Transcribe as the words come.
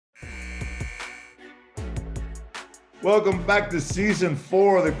Welcome back to season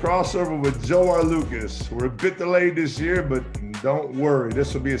 4 of the crossover with Joe Arlauckas. We're a bit delayed this year, but don't worry.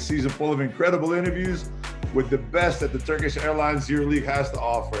 This will be a season full of incredible interviews with the best that the Turkish Airlines EuroLeague has to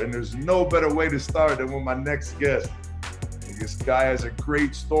offer. And there's no better way to start than with my next guest. This guy has a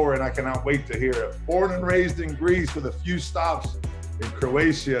great story, and I cannot wait to hear it. Born and raised in Greece with a few stops in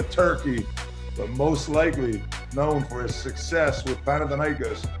Croatia, Turkey, but most likely known for his success with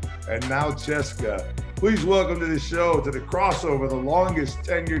Panathinaikos and now CSKA. Please welcome to the show, to the crossover, the longest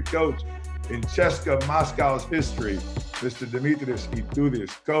tenured coach in CSKA Moscow's history, Mr. Dimitris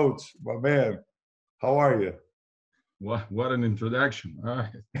Itoudis. Coach, my man, how are you? What an introduction. All right.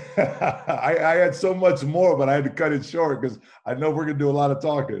 I had so much more, but I had to cut it short because I know we're going to do a lot of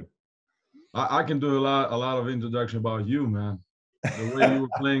talking. I can do a lot of introduction about you, man. The way you were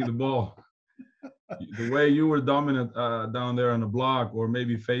playing the ball. The way you were dominant down there on the block, or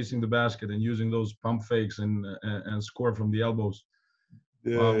maybe facing the basket and using those pump fakes and score from the elbows.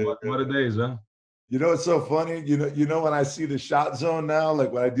 Yeah, what a days, huh? You know, it's so funny. You know when I see the shot zone now,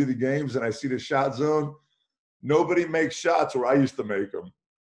 like when I do the games and I see the shot zone, nobody makes shots where I used to make them.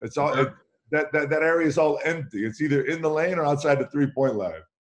 It's all that area is all empty. It's either in the lane or outside the 3-point line.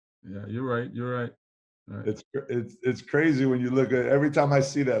 Yeah, you're right. Right. It's crazy when you look at every time I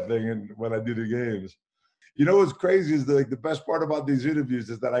see that thing and when I do the games. You know what's crazy is the best part about these interviews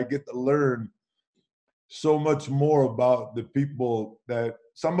is that I get to learn so much more about the people, that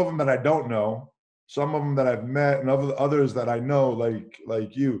some of them that I don't know, some of them that I've met, and others that I know,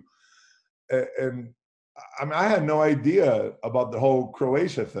 like you. And I mean, I had no idea about the whole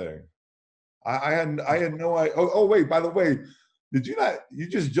Croatia thing. I had no idea. Oh wait, by the way, did you not? You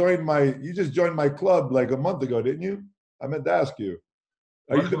just joined my club like a month ago, didn't you? I meant to ask you.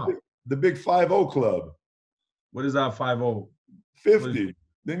 Are you the big 5-0 club? What is that 5-0? 50.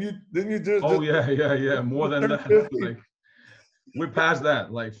 Then you just. Oh yeah. More than that. Like we passed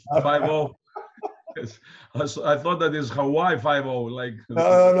that. Like 5-0. I thought that is Hawaii 5-0. Like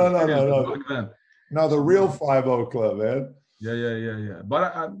no. Back then. No, the real 5-0 club, man. Yeah.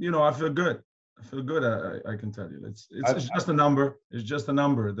 But I feel good. I feel good. I can tell you, it's just a number. It's just a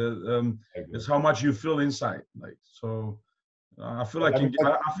number. It's how much you feel inside. Like so, I feel like I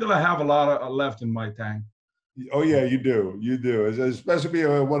feel I have a lot left in my tank. Oh yeah, you do. Especially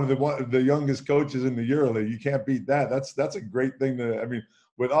one of the youngest coaches in the EuroLeague. You can't beat that. That's a great thing to. I mean,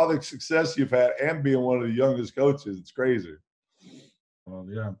 with all the success you've had and being one of the youngest coaches, it's crazy. Well,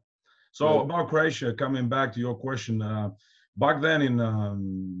 yeah. So about Croatia, coming back to your question, back then in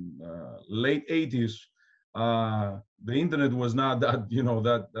late 80s, the internet was not that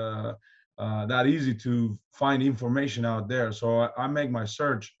that easy to find information out there. So I make my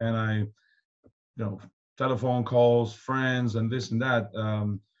search, and I telephone calls, friends, and this and that.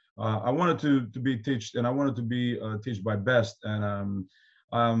 I wanted to be taught, and I wanted to be taught by best. And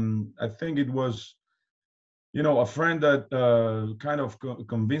I think it was a friend that kind of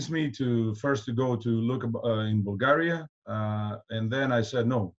convinced me to go to look in Bulgaria. And then I said,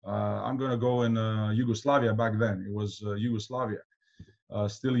 no, I'm going to go in Yugoslavia. Back then it was Yugoslavia,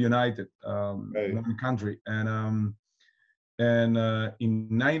 still united, one country. And in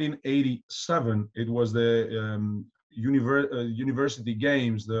 1987, it was the university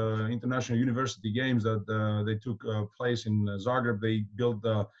games, the international university games that they took place in Zagreb. They built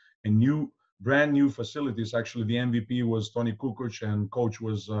brand new facilities. Actually, the MVP was Toni Kukoc, and coach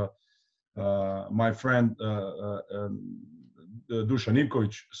was my friend Dusan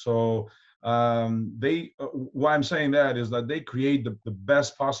Ivkovic. So why I'm saying that is that they create the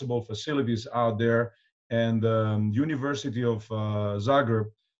best possible facilities out there. And the University of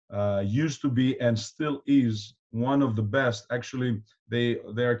Zagreb used to be and still is one of the best. Actually,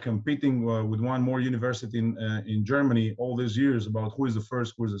 they're competing with one more university in Germany all these years about who is the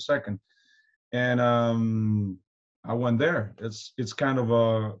first, who is the second. And I went there. It's kind of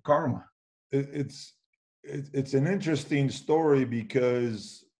a karma. It's an interesting story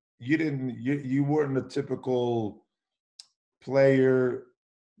because you weren't a typical player,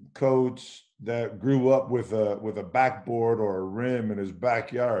 coach that grew up with a backboard or a rim in his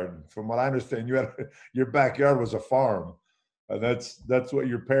backyard. From what I understand, your backyard was a farm, and that's what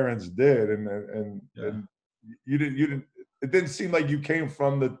your parents did. And you didn't. It didn't seem like you came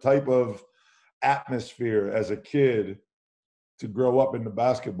from the type of atmosphere as a kid to grow up in the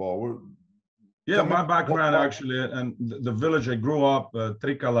basketball. My background actually, and the village I grew up,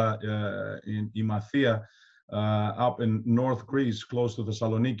 Trikala in Imathia, up in North Greece, close to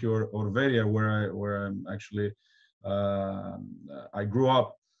Thessaloniki or Veria, where I'm actually I grew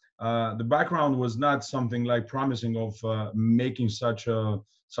up. the background was not something like promising of making such a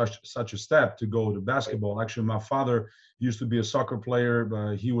step to go to basketball. Actually, my father used to be a soccer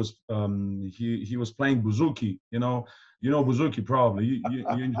player. He was playing buzuki. You know buzuki probably. You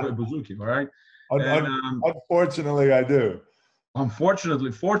enjoy buzuki, all right? And unfortunately, I do.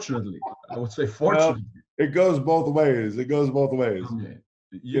 Fortunately, I would say Well, fortunately. it goes both ways. It goes both ways.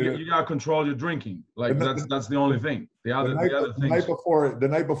 You gotta control your drinking. Like that's the only thing. The other things. The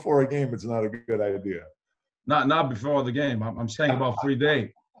night before a game, it's not a good idea. Not before the game. I'm saying about free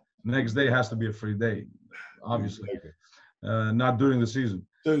day. Next day has to be a free day, obviously. Not during the season.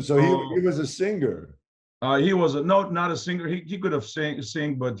 So he was a singer. He was not a singer. He could have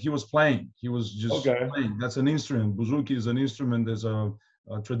sing, but he was playing. He was just playing. That's an instrument. Buzuki is an instrument. There's a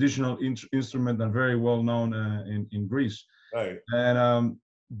traditional instrument and very well known in Greece. Right. And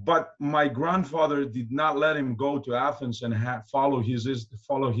but my grandfather did not let him go to Athens and follow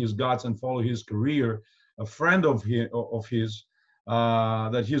his guts and follow his career. A friend of his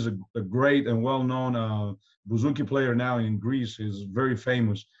that he's a great and well-known buzuki player now in Greece, is very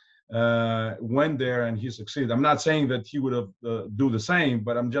famous. Went there and he succeeded. I'm not saying that he would have do the same,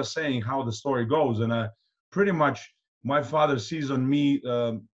 but I'm just saying how the story goes. And pretty much my father sees on me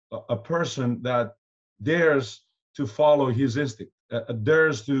a person that dares to follow his instinct,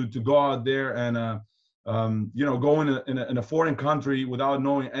 dares to go out there and go in a foreign country without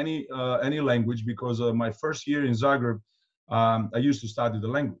knowing any language. Because my first year in Zagreb, I used to study the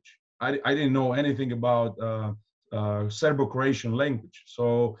language. I didn't know anything about Serbo-Croatian language,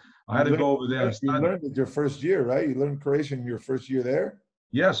 so I had to go over there and study. You learned it your first year, right? You learned Croatian your first year there?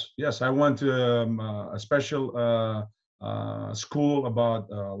 Yes. I went to a special school about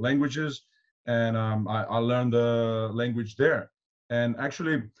languages, and I learned the language there. And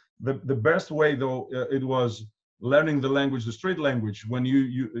actually, the best way, though, it was learning the language, the street language, when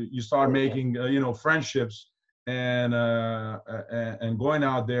you start making friendships and going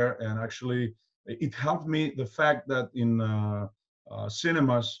out there. And actually, it helped me the fact that in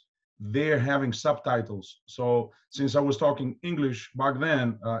cinemas they're having subtitles. So since I was talking English back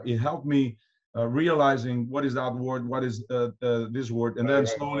then, it helped me realizing what is that word, what is this word, and then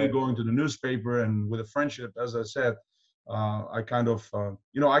slowly going to the newspaper. And with a friendship, as I said, I kind of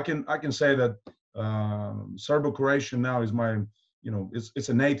I can say that Serbo-Croatian now is my it's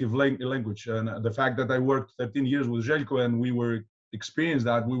a native language. And the fact that I worked 13 years with Zeljko and we were experienced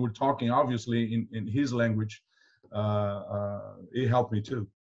that we were talking obviously in his language, it helped me too.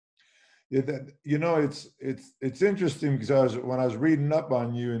 Yeah, it's interesting because when I was reading up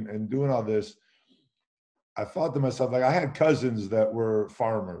on you and doing all this, I thought to myself, like, I had cousins that were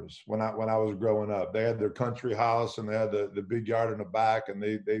farmers when I was growing up. They had their country house and they had the big yard in the back, and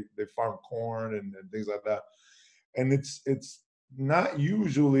they farmed corn and things like that. And it's not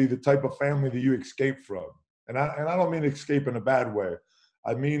usually the type of family that you escape from. And I don't mean escape in a bad way.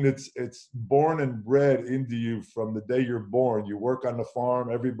 I mean, it's born and bred into you from the day you're born. You work on the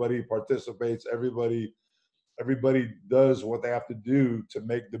farm, everybody participates, everybody does what they have to do to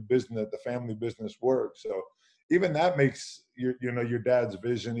make the family business work. So even that makes your dad's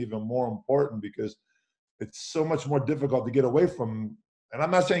vision even more important, because it's so much more difficult to get away from. And I'm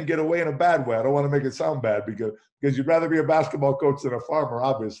not saying get away in a bad way. I don't want to make it sound bad, because you'd rather be a basketball coach than a farmer,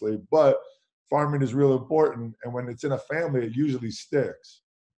 obviously. But farming is real important, and when it's in a family, it usually sticks.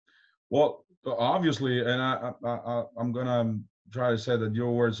 Well, obviously, and I'm gonna try to say that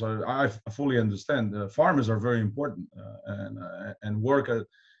your words are. I fully understand. Farmers are very important, and work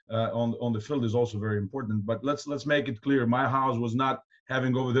on the field is also very important. But let's make it clear. My house was not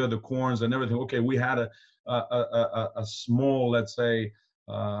having over there the corns and everything. Okay, we had a small, let's say,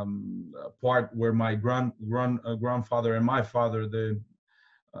 part where my grandfather and my father,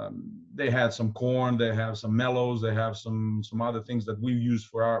 they had some corn, they have some mellows, they have some other things that we use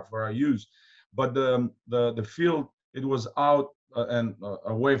for our use. But the field, it was out and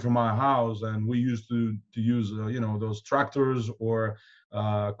away from my house, and we used to use those tractors or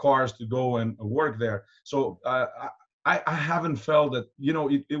cars to go and work there. So I haven't felt that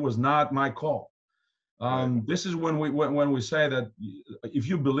it was not my call. This is when we say that if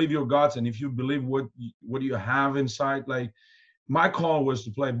you believe your guts and if you believe what you have inside, like, my call was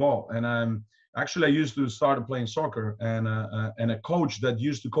to play ball. And I used to start playing soccer, and a coach that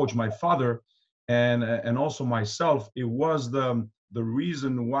used to coach my father and also myself, it was the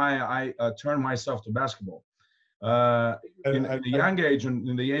reason why I turned myself to basketball. In a young age,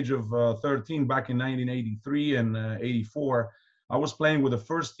 in the age of 13, back in 1983 and 84, I was playing with the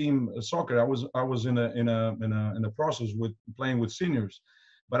first team soccer. I was in a process with playing with seniors,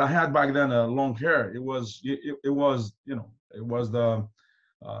 but I had back then long hair. It was the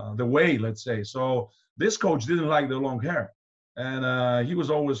the way, let's say. So this coach didn't like the long hair. And he was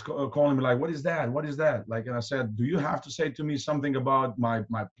always calling me like, what is that? What is that? Like, and I said, do you have to say to me something about my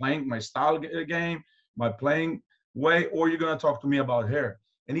playing, my style game, my playing way, or you're going to talk to me about hair?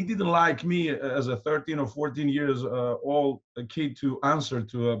 And he didn't like me as a 13 or 14 years old kid to answer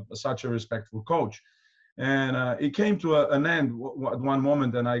to such a respectful coach. And it came to an end at one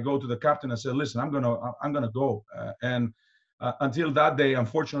moment, and I go to the captain and said, listen, I'm gonna go. And until that day,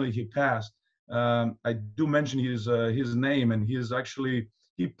 unfortunately, he passed. I do mention his name, and he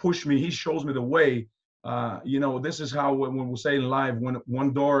pushed me. He shows me the way. This is how when we say in live, when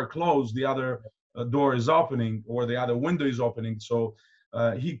one door closed, the other door is opening, or the other window is opening. So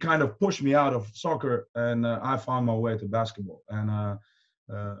he kind of pushed me out of soccer, and I found my way to basketball. And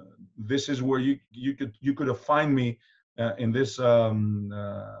this is where you could have find me in this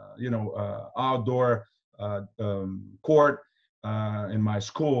outdoor court in my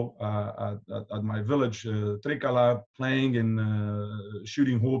school at my village, Trikala, playing and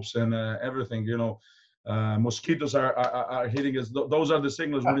shooting hoops and everything. Mosquitoes are hitting us. Those are the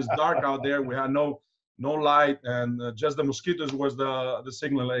signals. When it's dark out there, we had no light, and just the mosquitoes was the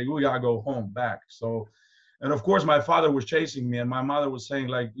signal, like we gotta go home back. So, and of course my father was chasing me, and my mother was saying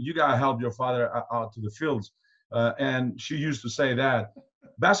like, you gotta help your father out to the fields. And she used to say that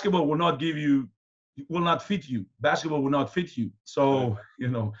basketball will not fit you. Basketball will not fit you. So,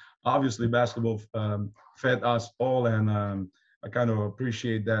 obviously basketball fed us all, and I kind of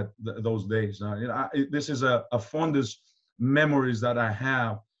appreciate those days. This is a fondest memories that I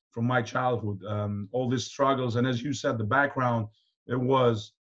have from my childhood. All these struggles, and as you said, the background, it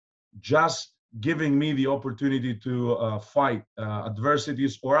was just giving me the opportunity to fight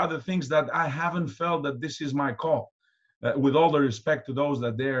adversities or other things that I haven't felt that this is my call. With all the respect to those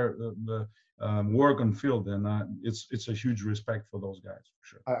that they're work on field, and it's a huge respect for those guys, for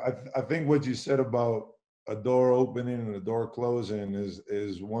sure. I think what you said about a door opening and a door closing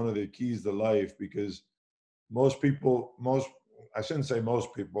is one of the keys to life, because I shouldn't say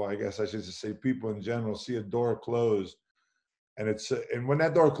most people, I guess I should just say people in general see a door closed, and when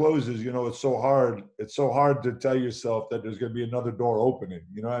that door closes, it's so hard to tell yourself that there's going to be another door opening,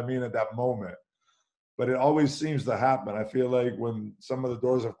 you know what I mean, at that moment. But it always seems to happen. I feel like when some of the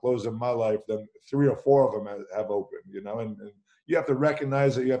doors have closed in my life, then 3 or 4 of them have opened, and you have to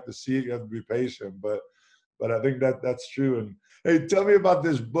recognize it, you have to see it, you have to be patient. But I think that's true. And hey, tell me about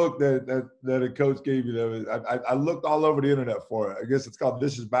this book that a coach gave you. I looked all over the internet for it. I guess it's called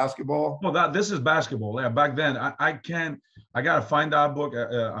 "This Is Basketball." Well, This Is Basketball. Yeah, back then I gotta find that book.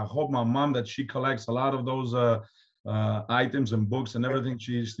 I hope my mom, that she collects a lot of those items and books and everything.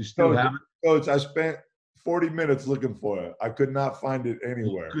 She still have it. Coach, I spent 40 minutes looking for it. I could not find it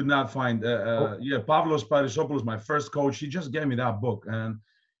anywhere. You could not find. Pavlos Parisopoulos, my first coach, he just gave me that book, and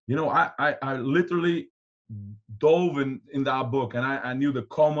I literally dove in that book, and I knew the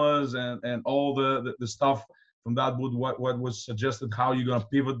commas and all the stuff from that book. What was suggested, how you're gonna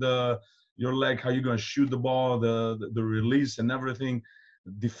pivot your leg, how you're gonna shoot the ball, the release and everything.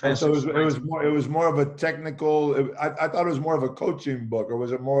 Defensive. So it was more of a technical. I thought it was more of a coaching book, or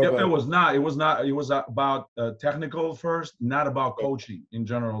was it more? It was not. It was about technical first, not about coaching in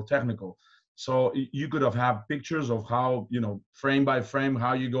general. Technical. So you could have pictures of how, frame by frame,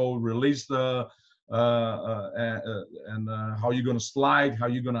 how you go release the and how you're gonna slide, how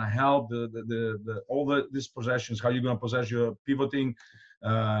you're gonna help these possessions, how you're gonna possess your pivoting,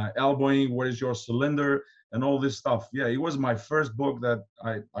 elbowing, where is your cylinder, and all this stuff. Yeah, it was my first book that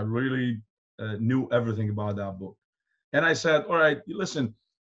I really knew everything about that book. And I said, all right, listen,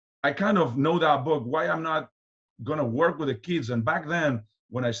 I kind of know that book. Why I'm not gonna work with the kids? And back then,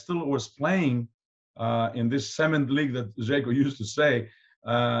 when I still was playing in this cement league that Zeljko used to say,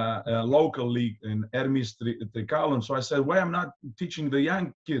 a local league in Ermis Trikala. So I said, why I'm not teaching the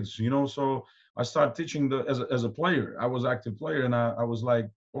young kids, So I started teaching as a player. I was active player, and I was like,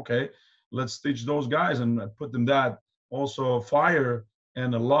 okay, let's teach those guys and put them that also fire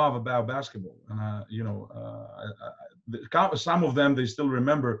and a love about basketball. And some of them, they still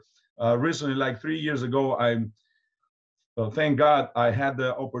remember. Recently, like 3 years ago, thank God I had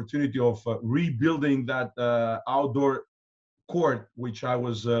the opportunity of rebuilding that outdoor court, which I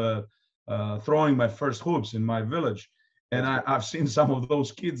was throwing my first hoops in my village. And I've seen some of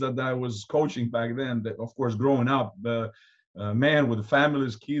those kids that I was coaching back then, that, of course, growing up, man with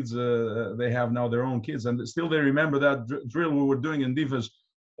families, kids, they have now their own kids. And still they remember that drill we were doing in defense.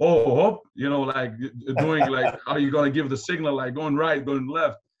 Like doing like, how you going to give the signal, like going right, going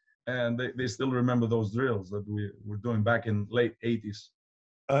left. And they still remember those drills that we were doing back in late 80s.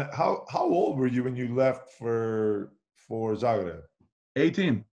 How old were you when you left for Zagreb?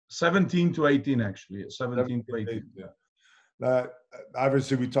 18, 17 to 18, actually. 17 to 18. Yeah.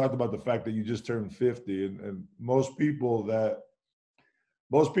 Obviously, we talked about the fact that you just turned 50, and most people that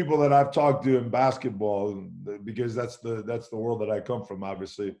I've talked to in basketball, because that's the world that I come from,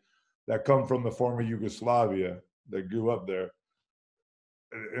 obviously, that come from the former Yugoslavia, that grew up there,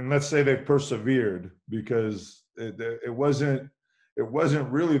 and let's say they persevered because it wasn't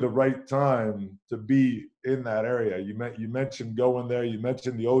really the right time to be in that area. You mentioned going there. You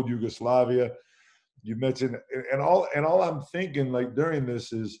mentioned the old Yugoslavia. You mentioned, and all I'm thinking, like, during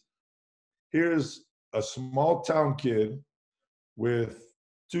this is, here's a small town kid with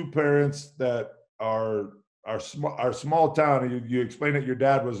two parents that are small town. And you explained that your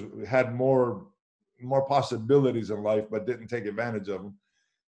dad had more possibilities in life, but didn't take advantage of them.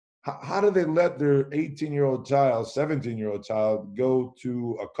 How do they let their 18-year-old child, 17-year-old child, go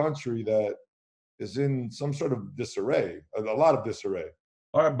to a country that is in some sort of disarray, a lot of disarray?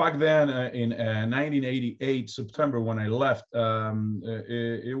 All right, back then in 1988 September, when I left,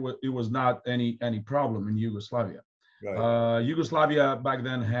 it was not any problem in Yugoslavia. Right. Yugoslavia back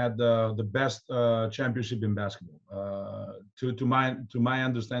then had the best championship in basketball. To my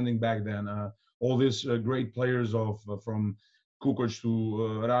understanding back then, all these great players from Kukoc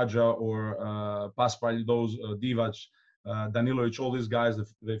to Raja or Paspalj, those Divac, Danilovic, all these guys,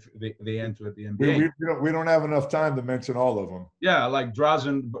 they entered the NBA. We don't have enough time to mention all of them. Yeah, like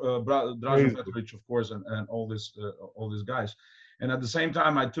Dražen Petrovic, of course, and all these guys. And at the same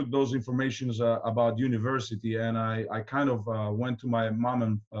time, I took those informations about university, and I kind of went to my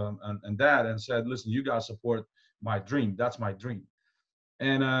mom and dad and said, listen, you guys support my dream. That's my dream.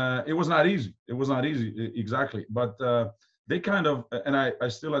 And it was not easy. It was not easy, exactly. But they kind of, and I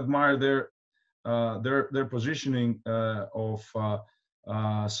still admire their positioning of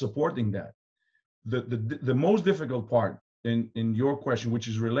supporting that. The most difficult part in your question, which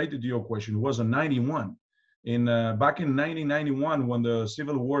is related to your question, was in 91. Back in 1991, when the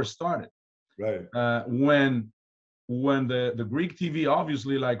civil war started, right? When the Greek TV,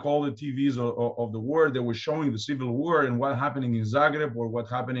 obviously, like all the TVs of the world, they were showing the civil war and what happening in Zagreb, or what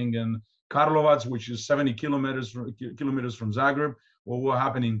happening in Karlovac, which is 70 kilometers from Zagreb, or what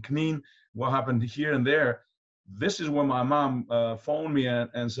happened in Knin, what happened here and there. This is when my mom phoned me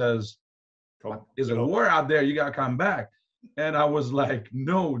and says, "There's a war out there. You gotta come back." And I was like,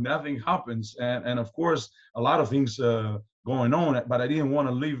 no, nothing happens. And of course, a lot of things going on, but I didn't want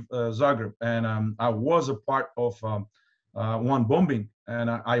to leave Zagreb. And I was a part of one bombing, and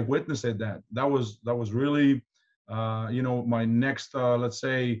I witnessed that. That was really, my next, let's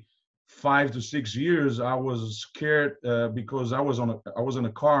say, 5 to 6 years. I was scared because I was in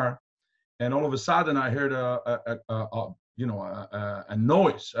a car, and all of a sudden I heard a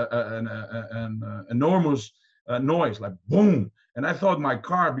noise, an enormous noise, like boom. And I thought my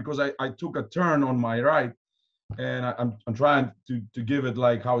car, because I took a turn on my right, and I'm trying to give it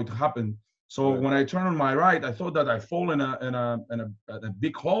like how it happened. So when I turned on my right, I thought that I fall in a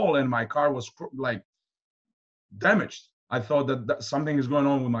big hole, and my car was like damaged. I thought that something is going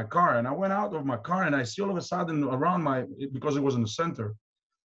on with my car, and I went out of my car, and I see all of a sudden around because it was in the center,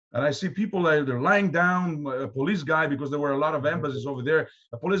 and I see people, they're lying down, a police guy, because there were a lot of embassies over there.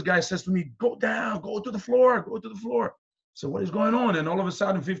 A police guy says to me, go down, go to the floor, go to the floor. So what is going on? And all of a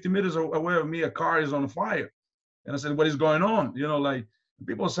sudden, 50 meters away of me, a car is on fire. And I said, what is going on? Like,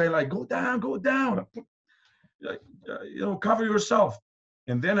 people say, like, go down, cover yourself.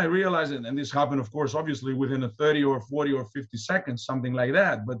 And then I realized, and this happened, of course, obviously within a 30 or 40 or 50 seconds, something like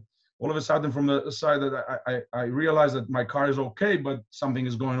that. But all of a sudden, from the side that I realized that my car is okay, but something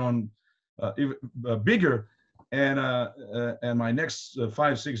is going on even bigger. And my next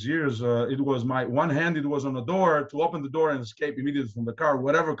 5-6 years, it was my one hand, it was on the door to open the door and escape immediately from the car,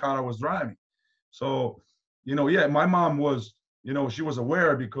 whatever car I was driving. So, my mom was, she was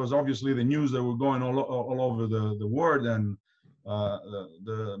aware, because obviously the news that were going all over the world, and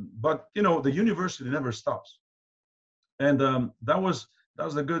but the university never stops. And that was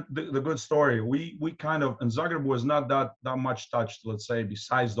the good story. We kind of, and Zagreb was not that much touched, let's say,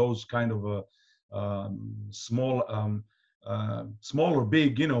 besides those kind of small or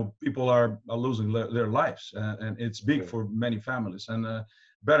big, people are losing their lives, and it's big for many families. And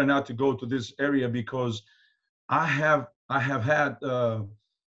better not to go to this area, because I have had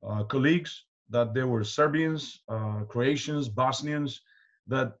colleagues that they were Serbians, Croatians, Bosnians,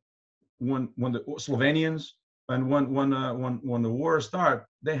 that when the Slovenians, and when the war started,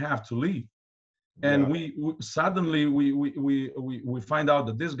 they have to leave. And we suddenly we find out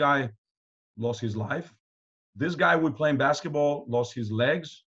that this guy lost his life. This guy was playing basketball, lost his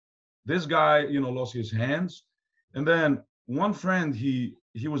legs. This guy, lost his hands. And then one friend, he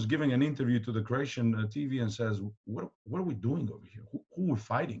was giving an interview to the Croatian TV and says, what are we doing over here? Who are we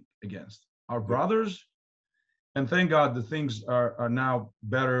fighting against? Our brothers? And thank God the things are now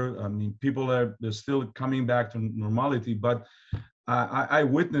better. I mean, they're still coming back to normality, but I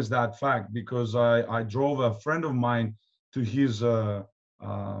witnessed that fact because I drove a friend of mine to his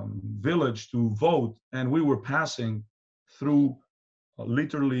village to vote, and we were passing through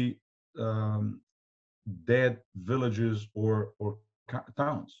literally dead villages or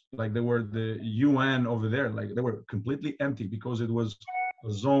towns. Like they were the UN over there, like they were completely empty because it was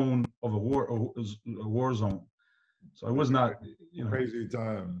a zone of a war zone. So it was not, crazy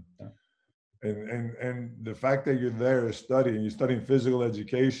time. Yeah. And the fact that you're there studying, you're studying physical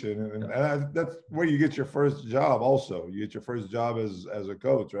education, and that's where you get your first job. Also, you get your first job as a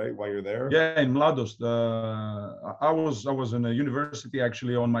coach, right? While you're there. Yeah, in Mladost, I was in a university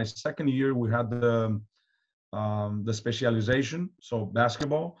actually. On my second year, we had the specialization, so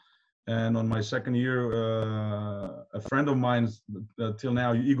basketball, and on my second year, a friend of mine till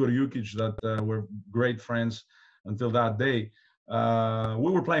now, Igor Jukic, that were great friends until that day. We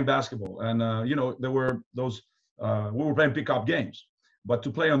were playing basketball, and there were those. We were playing pickup games, but to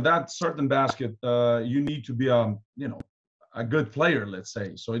play on that certain basket, you need to be a good player, let's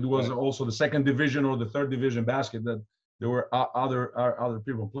say. So it was also the second division or the third division basket that there were other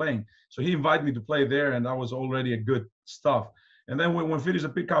people playing. So he invited me to play there, and that was already a good stuff. And then when we finished the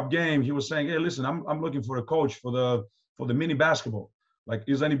pickup game, he was saying, "Hey, listen, I'm looking for a coach for the mini basketball. Like,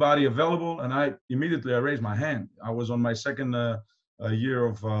 is anybody available?" And I immediately raised my hand. I was on my second year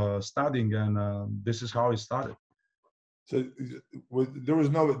of studying, and this is how it started. So there was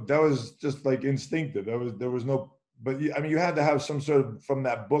no, that was just like instinctive. There was no, but I mean, you had to have some sort of, from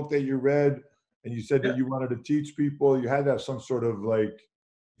that book that you read, and you said that you wanted to teach people, you had to have some sort of like.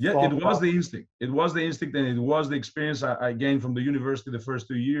 Yeah, it was the instinct. It was the instinct, and it was the experience I gained from the university the first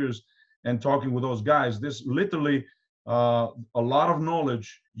 2 years and talking with those guys. This literally a lot of knowledge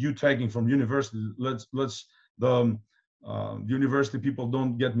you taking from university. University people,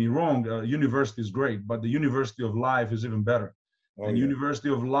 don't get me wrong. University is great, but the University of Life is even better. University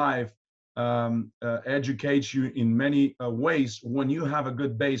of Life educates you in many ways when you have a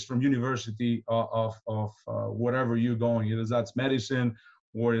good base from university of whatever you're going. Either that's medicine,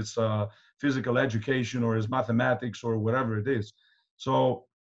 or it's physical education, or it's mathematics, or whatever it is. So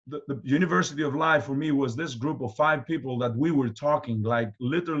the University of Life for me was this group of 5 people that we were talking like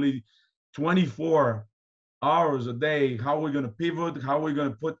literally 24 hours a day. How we're going to pivot, how we're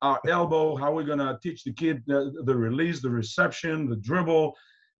going to put our elbow, how we're going to teach the kid the release, the reception, the dribble,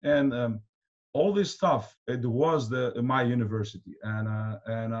 and all this stuff. It was my university, and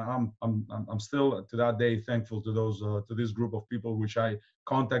I'm still to that day thankful to this group of people which I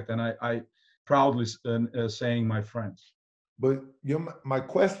contact, and I proudly saying my friends. But my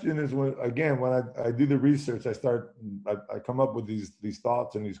question is, when I do the research, I come up with these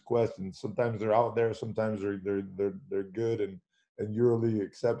thoughts and these questions. Sometimes they're out there, sometimes they're good, and EuroLeague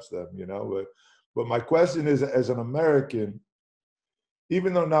accepts them, But my question is, as an American,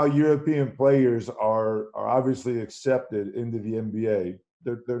 even though now European players are obviously accepted into the NBA,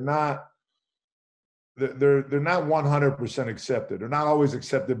 they're not 100% accepted. They're not always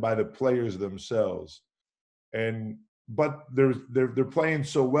accepted by the players themselves, but they're playing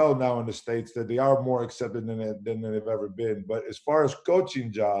so well now in the States that they are more accepted than they've ever been. But as far as coaching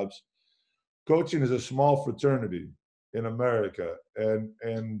jobs, coaching is a small fraternity in America,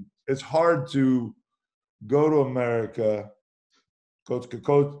 and it's hard to go to America.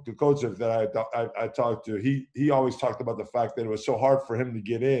 The coach that I talked to, he always talked about the fact that it was so hard for him to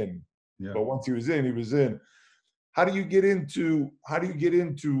get in. Yeah. But once he was in, he was in. How do you get into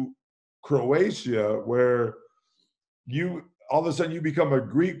Croatia, where all of a sudden you become a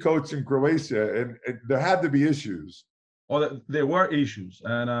Greek coach in Croatia, and there had to be issues? Well, there were issues,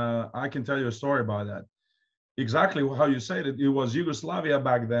 and I can tell you a story about that. Exactly how you said it. It was Yugoslavia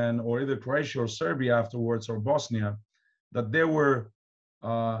back then, or either Croatia or Serbia afterwards, or Bosnia, that they were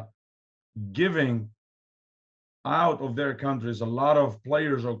giving out of their countries a lot of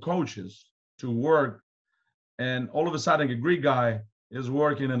players or coaches to work, and all of a sudden a Greek guy is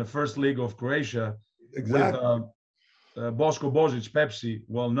working in the first league of Croatia. Exactly. With Bosko Božić, Pepsi,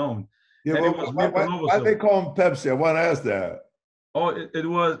 well known. Yeah, and well, why they call him Pepsi? I want to ask that. Oh, it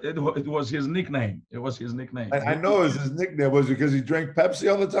was his nickname. It was his nickname. I know it was his nickname. Was it because he drank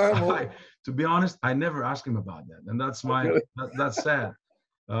Pepsi all the time? To be honest, I never asked him about that, and that's that's sad.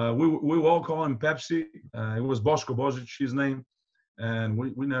 We all call him Pepsi. It was Bosko Božić, his name, and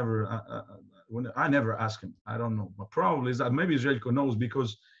we never. I never asked him. I don't know, but probably is that maybe Zeljko knows,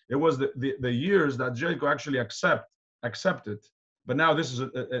 because it was the years that Zeljko actually accepted accepted. But now this is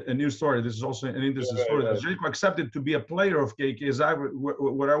a new story. This is also an interesting story. That Zeljko accepted to be a player of CSKA Zagreb,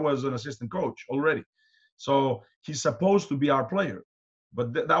 where I was an assistant coach already. So he's supposed to be our player.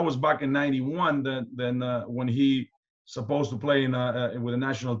 But that was back in '91. Then when he supposed to play in with the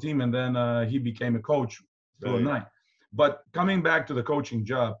national team, and then he became a coach through a night. But coming back to the coaching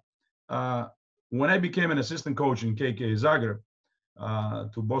job, when I became an assistant coach in CSKA Zagreb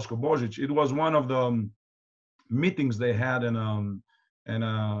to Bosko Božić, it was one of the meetings they had in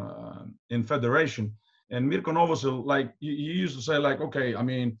federation, and Mirko Novosel, like he used to say, like, okay, I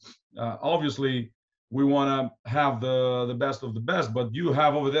mean, obviously we want to have the best of the best, but you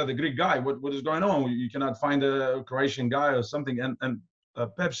have over there the Greek guy. What is going on? You cannot find a Croatian guy or something. And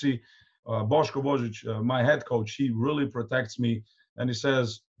Pepsi, Bosko Božić, my head coach, he really protects me, and he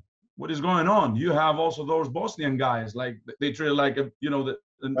says, what is going on? You have also those Bosnian guys, like they treat like a different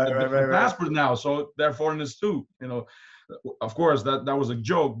passport now, so they're foreigners too. Of course that was a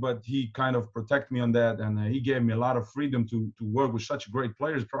joke, but he kind of protected me on that, and he gave me a lot of freedom to work with such great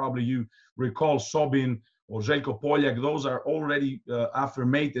players. Probably you recall Sobin or Zeljko Poljak; those are already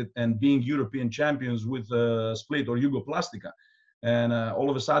affirmated and being European champions with Split or Jugoplastika, and all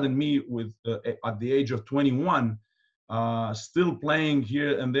of a sudden me with at the age of 21. Still playing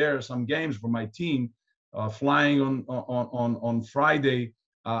here and there some games for my team, flying on Friday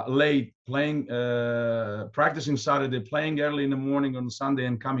late, playing, practicing Saturday, playing early in the morning on Sunday,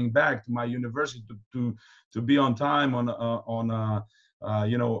 and coming back to my university to be on time on the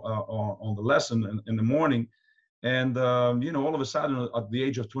lesson in the morning. And all of a sudden at the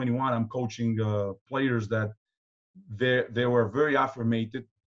age of 21, I'm coaching players that they were very affirmated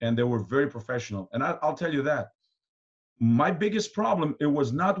and they were very professional. And I'll tell you that. My biggest problem, it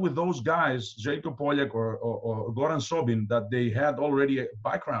was not with those guys, Zeljko Poljak or Goran Sobin, that they had already a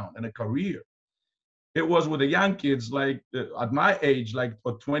background and a career. It was with the young kids, like at my age, like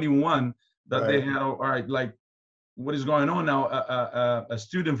at 21, that they had, all right, like, what is going on now? A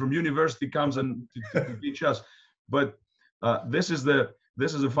student from university comes and to teach us. But this is a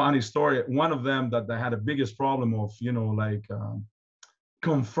funny story. One of them that I had the biggest problem of,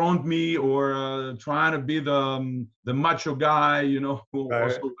 confront me or trying to be the macho guy, or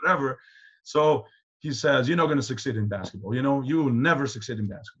whatever. So he says, you're not going to succeed in basketball. You will never succeed in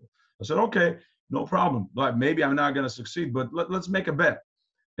basketball. I said, okay, no problem. Like, maybe I'm not going to succeed, but let's make a bet.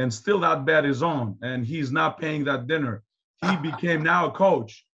 And still that bet is on, and he's not paying that dinner. He became now a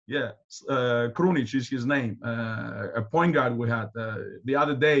coach. Yeah, Krunic is his name, a point guard we had the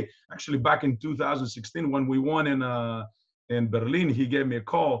other day, actually back in 2016 when we won in Berlin. He gave me a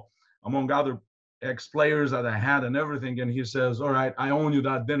call, among other ex-players that I had and everything, and he says, all right, I own you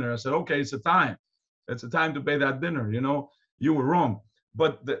that dinner. I said, okay, it's a time to pay that dinner. You were wrong.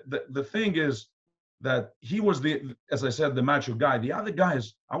 But the thing is that he was as I said, the macho guy. The other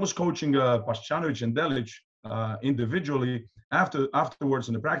guys, I was coaching Pascanovic and Delic individually afterwards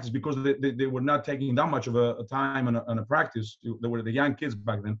in the practice, because they were not taking that much of a time on a practice. They were the young kids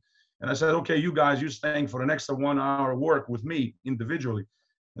back then. And I said, okay, you guys, you're staying for an extra 1 hour work with me individually.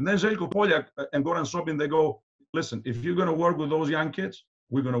 And then Zeljko Poljak and Goran Sobin, they go, listen, if you're going to work with those young kids,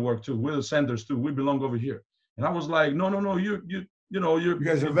 we're going to work too. We're the centers too. We belong over here. And I was like, no, you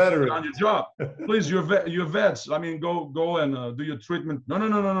guys are veterans on your job. Please, you're vets. I mean, go and do your treatment.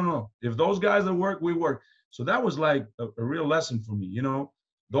 No. If those guys that work, we work. So that was like a real lesson for me.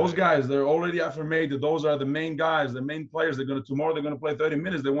 Those guys, they're already affirmated. Those are the main guys, the main players. Tomorrow they're going to play 30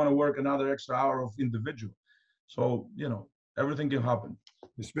 minutes. They want to work another extra hour of individual. So, everything can happen.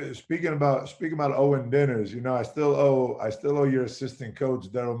 Speaking about owing dinners, I still owe your assistant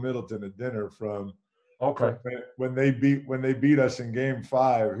coach Daryl Middleton a dinner from when they beat us in Game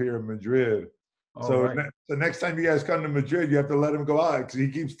 5 here in Madrid. So next time you guys come to Madrid, you have to let him go out, because he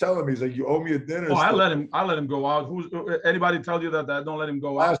keeps telling me, he's like, you owe me a dinner. Oh, I let him go out. Anybody tell you that I don't let him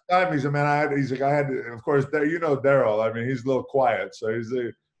go out? Last time he's like, I had to, of course, Daryl. I mean, he's a little quiet, so he's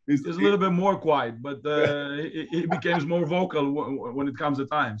a little bit more quiet, but he becomes more vocal when it comes to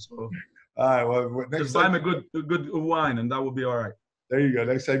time. So all right, well, just buy him a good wine, and that will be all right. There you go.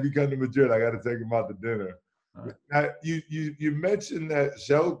 Next time you come to Madrid, I got to take him out to dinner. Right. Now, you mentioned that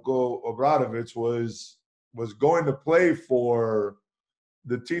Zeljko Obradovic was going to play for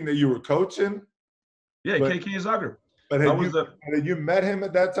the team that you were coaching. Yeah, CSKA Zagreb. But had you met him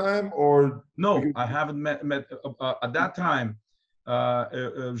at that time, or no? I haven't met at that time.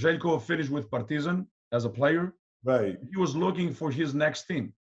 Zeljko finished with Partizan as a player. Right. He was looking for his next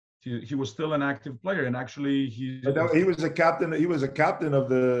team. He was still an active player, and actually he was a captain. He was a captain of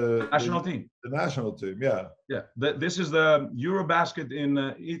the national team. The national team, yeah. Yeah. This is the Eurobasket in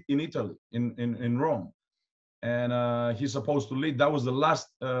Italy, in Rome. and he's supposed to lead. That was the last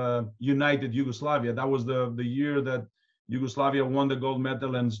united Yugoslavia. That was the year that Yugoslavia won the gold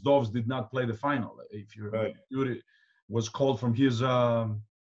medal, and Zdovs did not play the final. If you remember, Yuri was called from his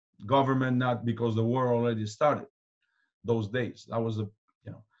government, not because the war already started those days. That was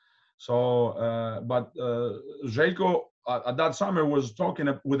so Zeljko at that summer was talking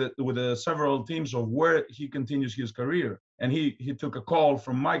with several teams of where he continues his career, and he took a call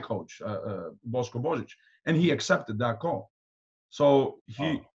from my coach, Bosko Božić, and he accepted that call. So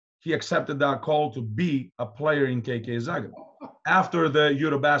he accepted that call to be a player in KK Zagreb after the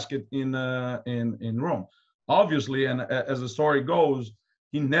Eurobasket in Rome. Obviously, and as the story goes,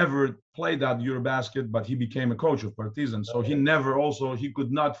 he never played that Eurobasket, but he became a coach of Partizan. So he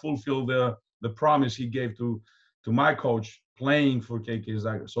could not fulfill the promise he gave to my coach playing for KK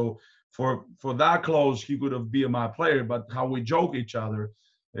Zagreb. So for that close, he could have been my player. But how we joke each other,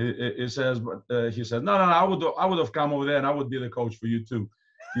 he says, no, I would have come over there and I would be the coach for you too,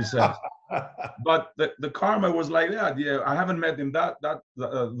 he says. But the karma was like that. Yeah, I haven't met him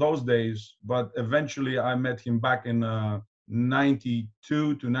those days, but eventually I met him back in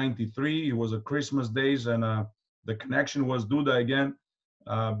 92 to 93. It was a Christmas days, and the connection was Duda again,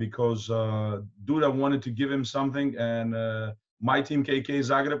 because Duda wanted to give him something, and my team KK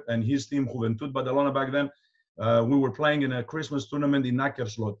Zagreb and his team Juventud Badalona back then, we were playing in a Christmas tournament in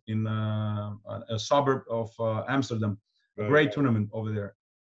Akersloot, in a suburb of Amsterdam. Great tournament over there.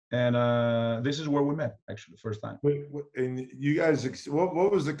 And this is where we met, actually, first time. And you guys, what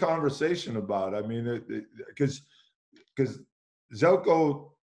was the conversation about? I mean, because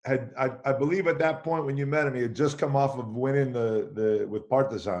Zeljko had, I believe at that point when you met him, he had just come off of winning with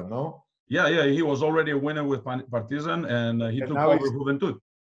Partizan, no? Yeah, he was already a winner with Partizan, and he took over Juventud.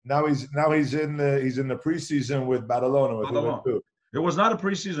 Now he's in the preseason with Badalona with Juventud. It was not a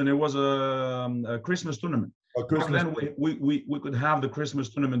preseason; it was a Christmas tournament. Back then we could have the Christmas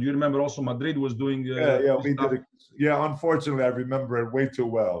tournament. You remember also Madrid was doing. We did it. Yeah, unfortunately, I remember it way too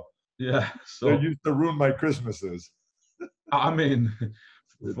well. Yeah, so they used to ruin my Christmases. I mean,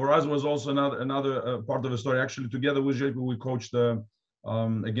 for us was also another part of the story. Actually, together with Zeljko, we coached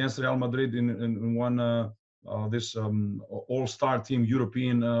against Real Madrid in one this all-star team,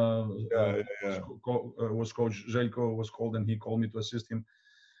 European. Was coach Zeljko was called, and he called me to assist him.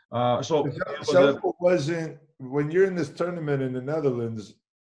 So Zeljko wasn't, when you're in this tournament in the Netherlands,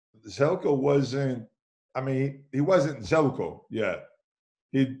 Zeljko wasn't. I mean, he wasn't Zeljko yet.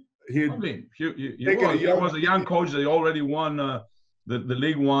 He was a young coach that already won the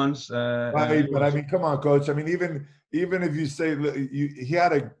league once. Right, but I mean, come on, coach. I mean, even if you say he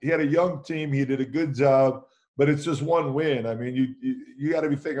had a young team, he did a good job, but it's just one win. I mean, you got to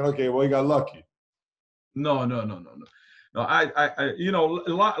be thinking, okay, well, he got lucky. No. No, I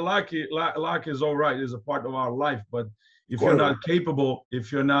luck is all right. It's a part of our life, but if you're not capable,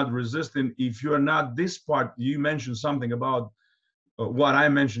 if you're not resistant, if you're not this part, you mentioned something about what I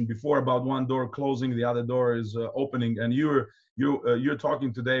mentioned before about one door closing, the other door is opening, and you're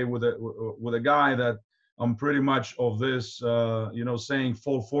talking today with a guy that I'm pretty much of this, saying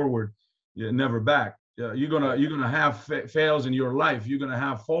fall forward, never back. You're gonna have fails in your life. You're gonna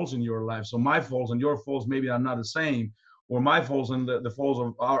have falls in your life. So my falls and your falls maybe are not the same, or my falls and the falls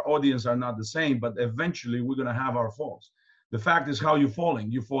of our audience are not the same. But eventually we're gonna have our falls. The fact is how you're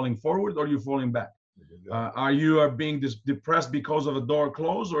falling. You're falling forward or you're falling back. Are you being depressed because of a door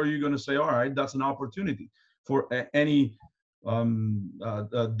closed, or are you going to say, all right, that's an opportunity for any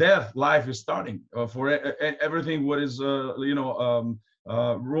death? Life is starting for everything. What is ruined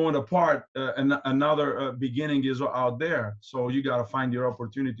apart, and another beginning is out there. So you got to find your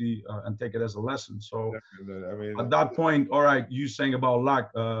opportunity and take it as a lesson. So I mean, at that point, all right, you saying about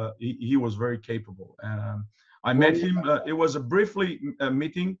luck, he was very capable, and I met him. It was a briefly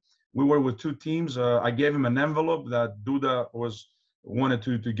meeting. We were with two teams. I gave him an envelope that Duda wanted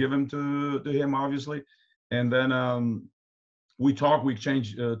to give him to him, obviously. And then we talked, we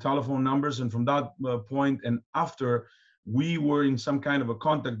exchanged telephone numbers. And from that point and after, we were in some kind of a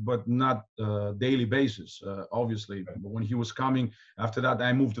contact, but not daily basis, obviously. But when he was coming, after that,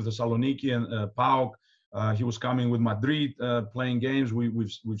 I moved to Thessaloniki and PAOK. He was coming with Madrid, playing games.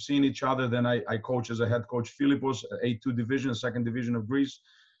 We've seen each other. Then I coach as a head coach Philippos, A2 division, second division of Greece.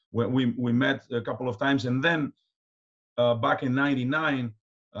 We met a couple of times, and then back in '99,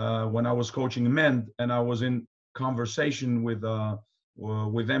 when I was coaching Mend, and I was in conversation with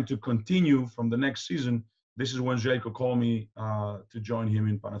them to continue from the next season. This is when Zeljko called me to join him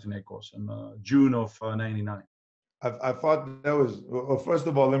in Panathinaikos in June of '99. I thought that was, well, first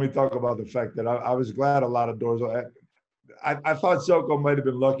of all, let me talk about the fact that I was glad a lot of doors, I thought Zeljko might have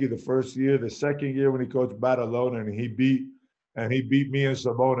been lucky the first year. The second year when he coached Barcelona and he beat me and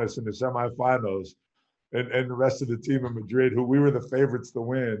Sabonis in the semifinals, and the rest of the team in Madrid, who we were the favorites to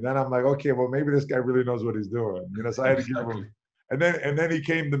win. Then I'm like, okay, well maybe this guy really knows what he's doing. So I had to give him. And then he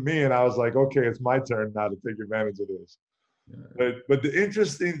came to me, and I was like, okay, it's my turn now to take advantage of this. Yeah. But the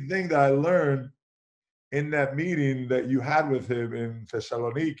interesting thing that I learned in that meeting that you had with him in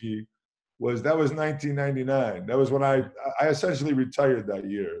Thessaloniki was 1999. That was when I essentially retired that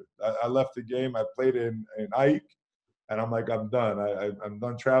year. I left the game. I played in Ike, and I'm like, I'm done. I'm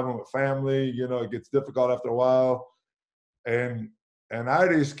done traveling with family. It gets difficult after a while. And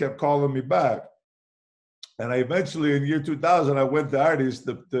Adidas kept calling me back. And I eventually, in year 2000, I went to Adidas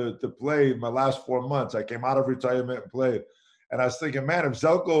to play my last 4 months. I came out of retirement and played. And I was thinking, man, if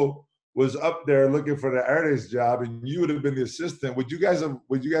Zeljko was up there looking for the Adidas job and you would have been the assistant, would you guys have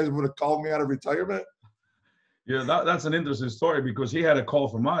called me out of retirement? Yeah, that's an interesting story because he had a call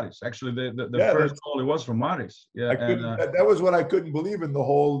from Adidas. Actually, the first call it was from Adidas. Yeah, that was what I couldn't believe in that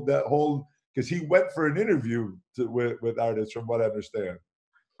whole because he went for an interview with Adidas, from what I understand.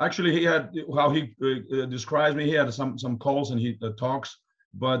 Actually, he had how he describes me. He had some calls and he talks,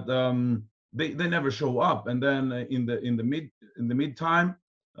 but they never show up. And then in the meantime,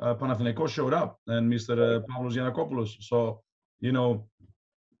 Panathinaikos showed up and Mr. Pavlos Giannakopoulos. So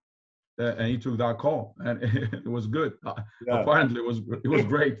and he took that call, and it was good. Apparently, it was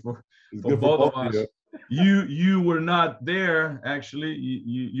great for both of us. You were not there actually.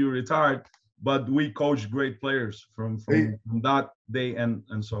 You retired. But we coached great players from that day, and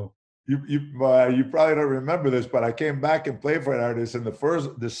so you probably don't remember this, but I came back and played for Adidas, and the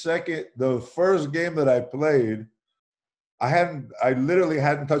first game that I played, I literally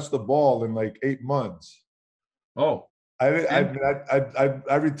hadn't touched the ball in like 8 months. Oh, I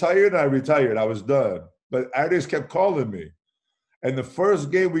retired. I was done, but Adidas kept calling me. And the first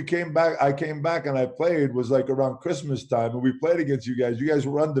game I came back and I played was like around Christmas time, and we played against you guys. You guys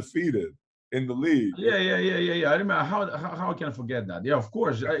were undefeated in the league. Yeah. I remember. How can I forget that? Yeah, of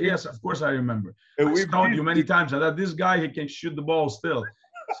course. Yes, of course I remember. And I told you many times that this guy, he can shoot the ball still.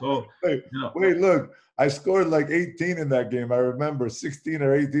 So wait, look, I scored like 18 in that game. I remember 16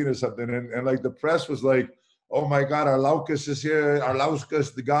 or 18 or something. And like the press was like, oh my God, Arlauckas is here.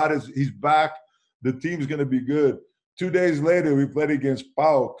 Arlauckas, he's back. The team's gonna be good. 2 days later, we played against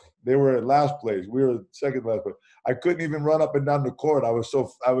PAOK. They were at last place. We were second last place. I couldn't even run up and down the court. I was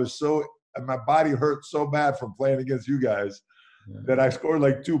so my body hurt so bad from playing against you guys that I scored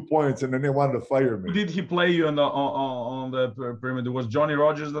like 2 points, and then they wanted to fire me. Who did he play you on the perimeter? Was Johnny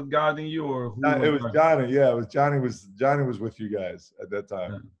Rogers that guarding you, or who? It was Johnny. Yeah, it was Johnny. Johnny was with you guys at that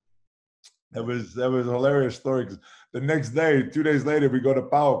time. Yeah. That was a hilarious story because the next day, 2 days later, we go to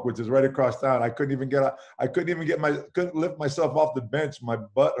PAOK, which is right across town. I couldn't lift myself off the bench. My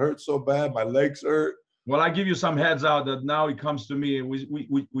butt hurt so bad. My legs hurt. Well, I give you some heads out that now it comes to me.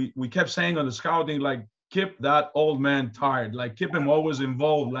 We kept saying on the scouting, like, keep that old man tired, like keep him always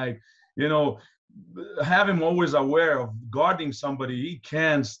involved, like, have him always aware of guarding somebody. He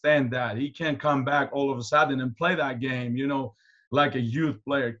can't stand that. He can't come back all of a sudden and play that game, like a youth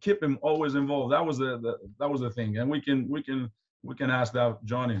player. Keep him always involved. That was the thing. And we can ask that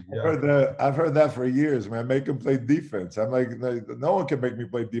Johnny. Yeah. I've heard that for years, man. Make him play defense. I'm like, no one can make me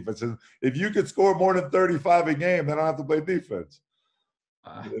play defense. And if you could score more than 35 a game, then I don't have to play defense.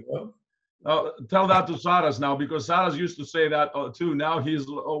 Tell that to Saras now, because Saras used to say that too. Now he's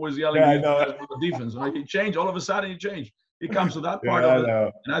always yelling at the defense. Like, he changed. All of a sudden, he changed. He comes to that part of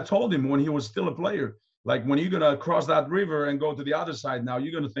it. And I told him when he was still a player, like, when you're gonna cross that river and go to the other side, now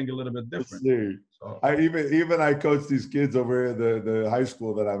you're gonna think a little bit different. So. I coach these kids over at the high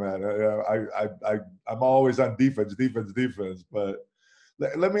school that I'm at. I'm always on defense. But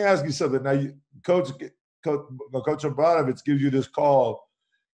let me ask you something. Now, Coach Obradovic gives you this call,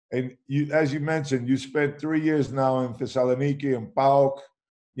 and as you mentioned, you spent 3 years now in Thessaloniki and PAOK.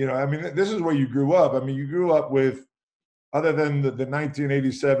 This is where you grew up. You grew up with, other than the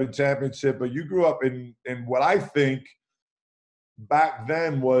 1987 championship, but you grew up in what I think back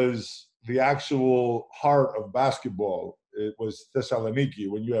then was the actual heart of basketball. It was Thessaloniki,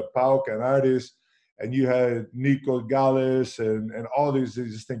 when you had PAOK and Adidas, and you had Nico Gallis and all these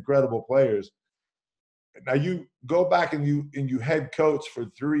just incredible players. Now you go back and you head coach for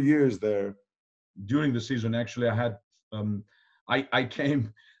 3 years there. During the season, actually, I had I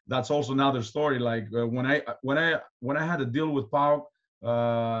came. That's also another story. Like when I had a deal with PAOK,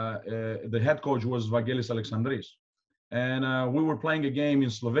 the head coach was Vangelis Alexandris, and we were playing a game in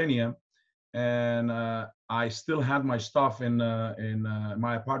Slovenia, and I still had my stuff in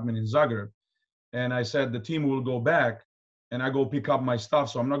my apartment in Zagreb, and I said the team will go back, and I go pick up my stuff.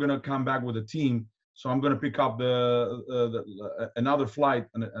 So I'm not going to come back with a team. So I'm going to pick up another flight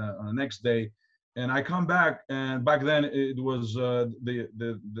on the next day. And I come back, and back then it was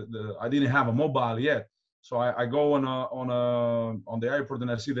I didn't have a mobile yet. So I go on the airport,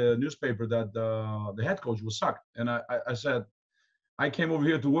 and I see the newspaper that the head coach was sacked. And I said, I came over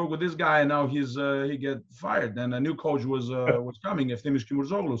here to work with this guy, and now he get fired. And a new coach was coming, Eftimis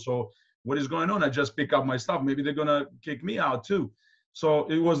Kimourzoglou. So what is going on? I just pick up my stuff. Maybe they're gonna kick me out too. So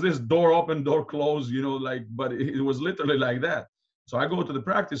it was this door open, door closed, like, but it was literally like that. So I go to the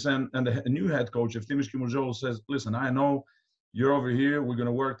practice, and the new head coach, Eftimis Kimourzoglou, says, listen, I know you're over here. We're going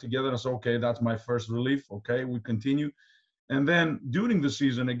to work together. I said, okay, that's my first relief. Okay, we continue. And then during the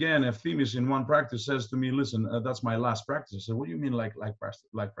season, again, Eftimis in one practice says to me, listen, that's my last practice. I said, what do you mean like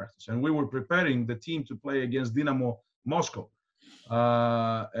practice? And we were preparing the team to play against Dynamo Moscow.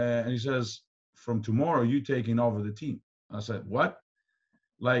 And he says, from tomorrow, you taking over the team. I said, what?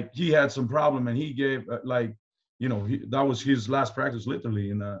 Like, he had some problem, and he gave that was his last practice, literally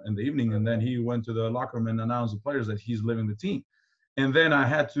in the evening. And then he went to the locker room and announced the players that he's leaving the team. And then I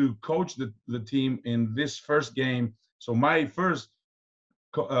had to coach the team in this first game. So my first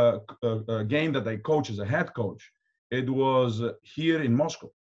game that I coached as a head coach, it was here in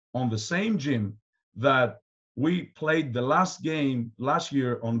Moscow, on the same gym that we played the last game last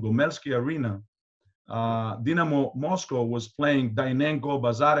year on Gomelsky Arena. Dynamo Moscow was playing Dainenko,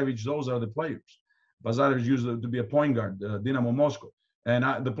 Bazarevic. Those are the players. Bazarevic used to be a point guard, Dynamo Moscow. And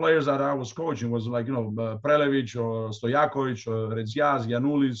the players that I was coaching was like, Prelevic or Stojakovic or Redzias,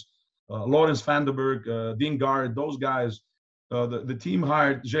 Yanulis, Lawrence Vandenberg, Dingard, those guys. The team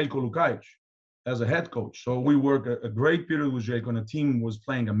hired Zeljko Lukajic as a head coach. So we worked a great period with Zeljko, and the team was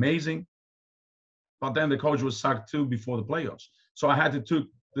playing amazing. But then the coach was sacked too before the playoffs. So I had to take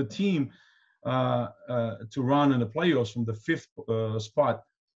the team to run in the playoffs from the fifth spot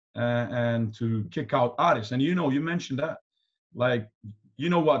and to kick out Aris. And you mentioned that, like,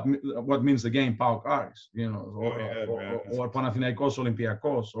 what means the game PAOK Aris, or Panathinaikos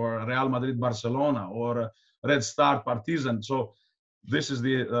Olympiacos, or Real Madrid Barcelona, or Red Star Partizan. So this is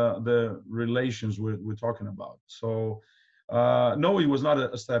the relations we're talking about. So no, it was not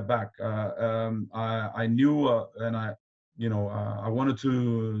a step back. I knew, and I wanted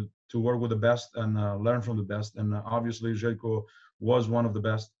to work with the best and learn from the best. And obviously Zeljko was one of the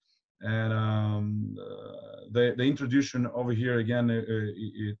best. And the introduction over here again,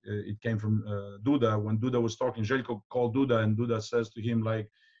 it came from Duda. When Duda was talking, Zeljko called Duda, and Duda says to him, like,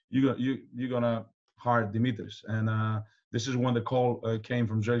 you're gonna hire Dimitris. And this is when the call came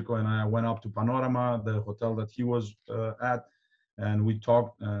from Zeljko, and I went up to Panorama, the hotel that he was at, and we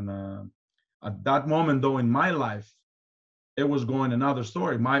talked. And at that moment, though, in my life, it was going another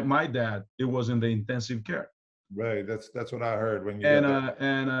story. My dad, it was in the intensive care. Right. That's what I heard when you.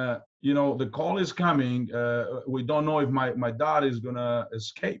 And the call is coming. We don't know if my dad is gonna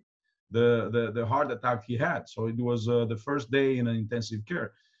escape the heart attack he had. So it was the first day in an intensive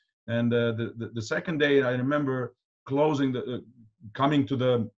care, and the second day I remember coming to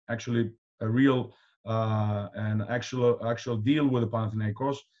the actually a real and actual deal with the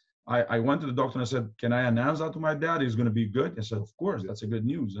Panathinaikos. I went to the doctor and I said, can I announce that to my dad? He's going to be good. He said, of course, that's a good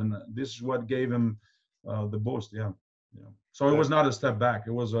news. And this is what gave him the boost. Yeah. So it was not a step back.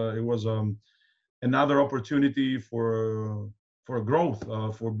 It was another opportunity for growth,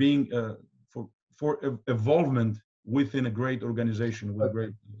 for being for evolvement within a great organization with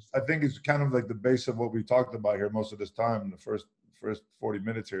great. I think it's kind of like the base of what we talked about here most of this time. The first 40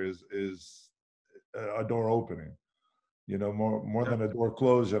 minutes here is a door opening. More than a door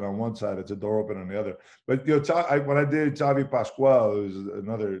closing on one side, it's a door open on the other. But when I did Xavi Pascual, who's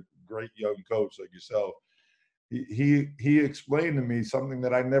another great young coach like yourself, he explained to me something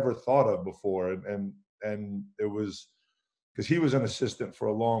that I never thought of before, and it was because he was an assistant for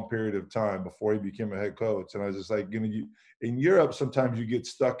a long period of time before he became a head coach. And I was just like, in Europe, sometimes you get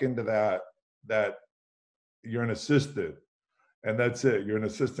stuck into that you're an assistant, and that's it. You're an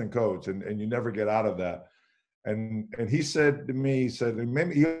assistant coach, and you never get out of that. And he said to me,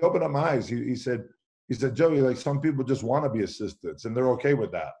 he opened up my eyes. He said, Joey, like, some people just want to be assistants, and they're okay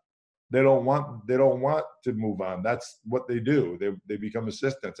with that. They don't want to move on. That's what they do. They become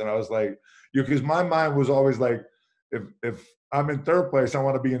assistants. And I was like, because my mind was always like, if I'm in third place, I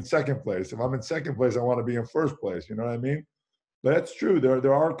want to be in second place. If I'm in second place, I want to be in first place. You know what I mean? But that's true.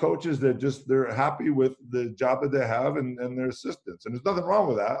 There are coaches that they're happy with the job that they have and they're assistants. And there's nothing wrong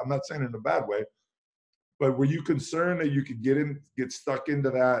with that. I'm not saying it in a bad way. But were you concerned that you could get stuck into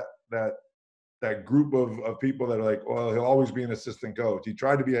that group of people that are like, well, he'll always be an assistant coach? He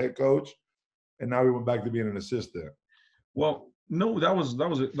tried to be a head coach, and now he went back to being an assistant. Well, no, that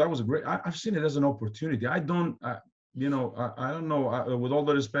was a great. I've seen it as an opportunity. I don't, I don't know. With all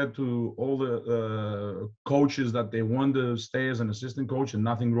the respect to all the coaches that they want to stay as an assistant coach, and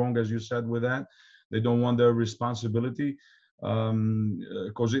nothing wrong, as you said, with that. They don't want their responsibility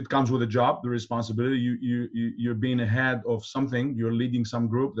because it comes with a job. The responsibility. You're being ahead of something. You're leading some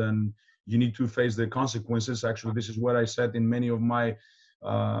group. Then you need to face the consequences. Actually, this is what I said in many of my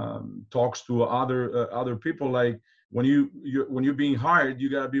talks to other people. Like, when you're being hired, you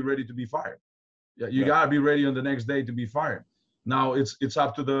gotta be ready to be fired. Yeah, you gotta be ready on the next day to be fired. Now it's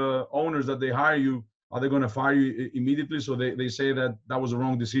up to the owners that they hire you. Are they going to fire you immediately? So they say that was a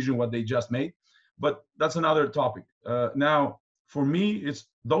wrong decision what they just made, but that's another topic. Now for me,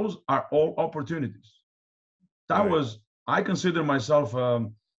 those are all opportunities. That was I consider myself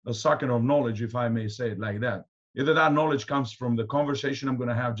a sucker of knowledge, if I may say it like that. Either that knowledge comes from the conversation I'm going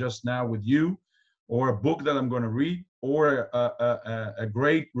to have just now with you, or a book that I'm going to read, or a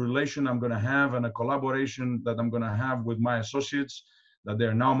great relation I'm going to have, and a collaboration that I'm going to have with my associates, that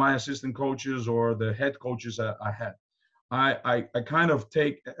they're now my assistant coaches or the head coaches I had. I kind of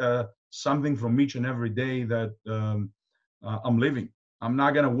take something from each and every day that I'm living. I'm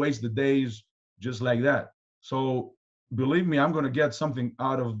not going to waste the days just like that. So believe me, I'm going to get something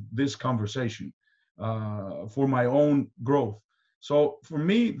out of this conversation for my own growth. So for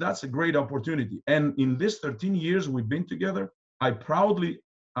me, that's a great opportunity. And in this 13 years we've been together, I proudly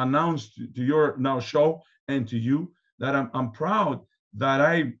announced to your now show and to you that I'm proud that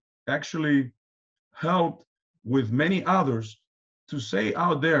I actually helped with many others to say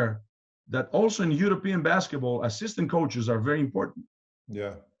out there that also in European basketball, assistant coaches are very important.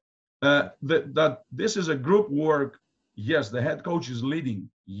 Yeah. That this is a group work. Yes, the head coach is leading.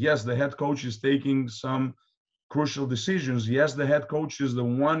 Yes, the head coach is taking some crucial decisions. Yes, the head coach is the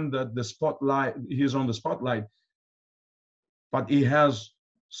one that he's on the spotlight, but he has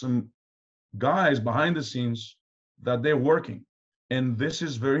some guys behind the scenes that they're working. And this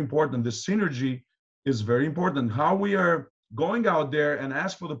is very important. The synergy is very important. How we are going out there and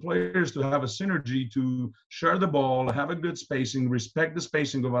ask for the players to have a synergy, to share the ball, have a good spacing, respect the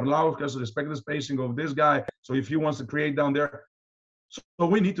spacing of Arlauckas, respect the spacing of this guy. So if he wants to create down there, so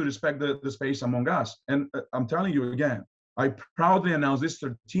we need to respect the space among us. And I'm telling you again, I proudly announce this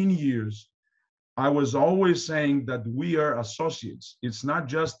 13 years. I was always saying that we are associates. It's not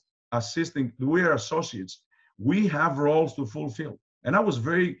just assisting. We are associates. We have roles to fulfill. And I was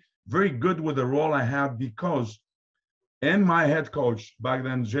very, very good with the role I had because, and my head coach back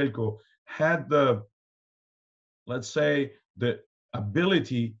then, Zeljko, had the, let's say, the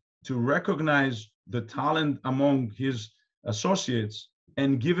ability to recognize the talent among his associates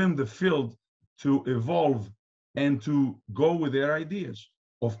and give him the field to evolve and to go with their ideas.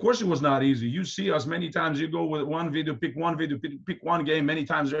 Of course, it was not easy. You see us many times. You go with one video, pick one game. Many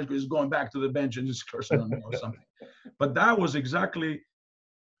times, Zeljko is going back to the bench and just cursing on me or something. But that was exactly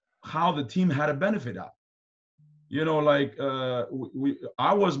how the team had a benefit out. You know, like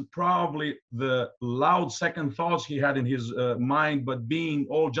I was probably the loud second thoughts he had in his mind, but being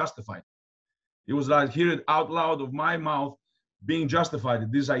all justified. It was like hear it out loud of my mouth, being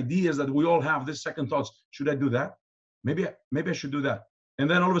justified. These ideas that we all have, these second thoughts. Should I do that? Maybe I should do that. And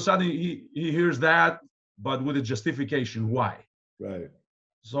then all of a sudden he hears that, but with a justification. Why? Right.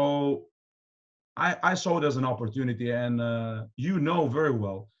 So I saw it as an opportunity, and you know very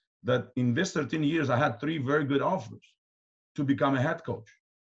well that in this 13 years, I had 3 very good offers to become a head coach.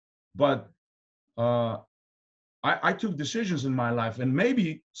 But I took decisions in my life, and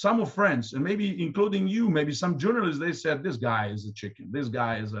maybe some of friends, and maybe including you, maybe some journalists, they said, this guy is a chicken. This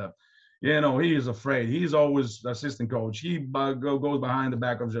guy is he is afraid. He's always assistant coach. He goes behind the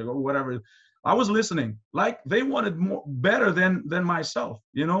back of or whatever. I was listening. Like they wanted more, better than myself,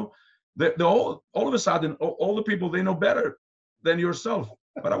 you know. All of a sudden, all the people, they know better than yourself.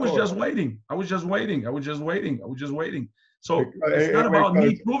 But I was just waiting. I was just waiting. So it's not about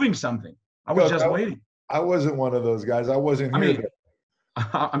me proving something. I was just waiting. I wasn't one of those guys. I wasn't here. I mean,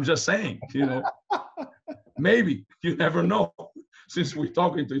 I'm just saying, you know, maybe. You never know since we're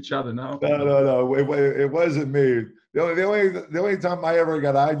talking to each other now. No. It wasn't me. The only time I ever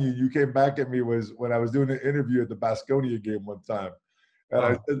got on you came back at me was when I was doing an interview at the Baskonia game one time.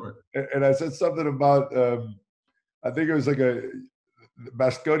 And I said something about, I think it was like a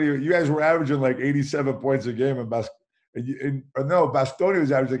Baskonia. You guys were averaging like 87 points a game in Baskonia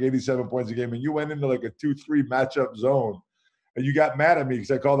was averaging like 87 points a game, and you went into like a 2-3 matchup zone, and you got mad at me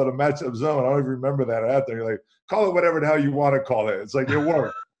because I called it a matchup zone. I don't even remember that out there. You're like, call it whatever the hell you want to call it. It's like it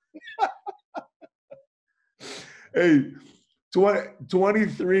worked. Hey,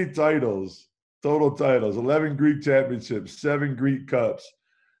 23 titles total titles, 11 Greek championships, 7 Greek cups,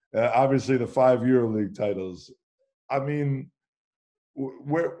 obviously the 5 EuroLeague titles. I mean,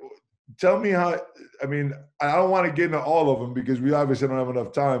 where? Tell me how. I mean, I don't want to get into all of them because we obviously don't have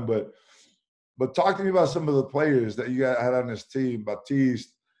enough time. But talk to me about some of the players that you had on this team,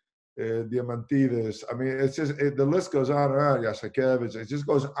 Baptiste, Dimitris. I mean, it's just the list goes on and on. Jasikevic. It just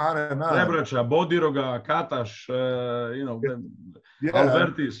goes on and on. Lebracha, Bodiroga, Katash, Yeah,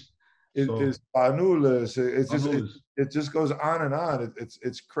 Albertis. It's Panulis. It just goes on and on.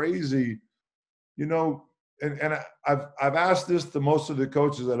 It's crazy, you know. And I've asked this to most of the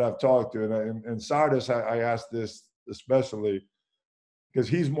coaches that I've talked to, and Sardis I asked this especially because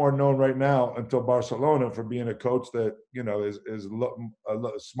he's more known right now until Barcelona for being a coach that is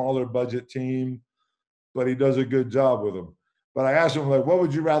a smaller budget team, but he does a good job with them. But I asked him, like, what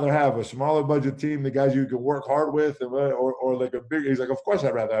would you rather have, a smaller budget team, the guys you can work hard with, or like a bigger? He's like, of course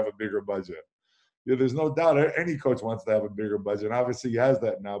I'd rather have a bigger budget. Yeah, there's no doubt any coach wants to have a bigger budget. And obviously he has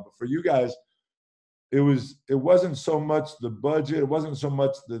that now. But for you guys, it wasn't so much the budget, it wasn't so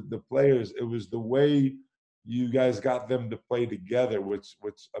much the players, it was the way you guys got them to play together, which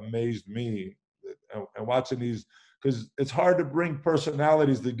amazed me. And watching these, because it's hard to bring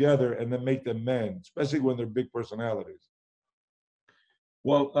personalities together and then make them men, especially when they're big personalities.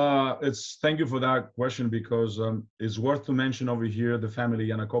 Well, thank you for that question, because it's worth to mention over here the family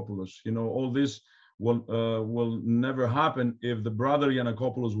Giannakopoulos. All this will never happen if the brother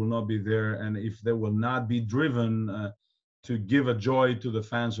Giannakopoulos will not be there, and if they will not be driven to give a joy to the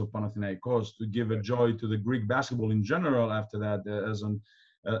fans of Panathinaikos, to give a joy to the Greek basketball in general. After that,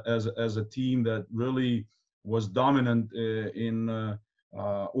 as a team that really was dominant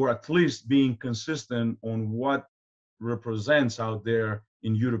or at least being consistent on what represents out there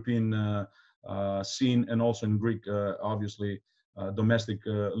in European scene, and also in Greek, obviously, domestic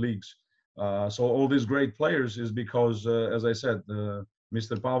leagues. So all these great players is because, as I said,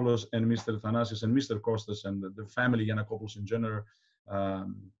 Mr. Pavlos and Mr. Thanasis and Mr. Kostas and the family Giannakopoulos in general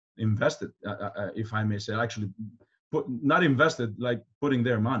invested, if I may say, actually not invested, like putting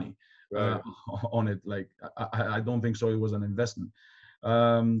their money on it. Like I don't think so. It was an investment.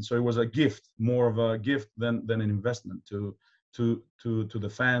 So it was a gift, more of a gift than an investment to the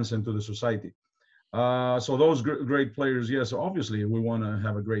fans and to the society. So those great players, yes, obviously we want to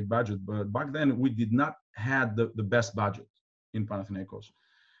have a great budget, but back then we did not have the best budget in Panathinaikos.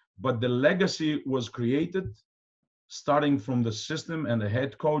 But the legacy was created starting from the system and the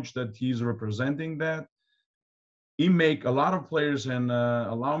head coach that he's representing. That he make a lot of players, and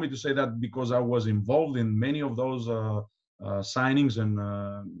allow me to say that because I was involved in many of those signings, and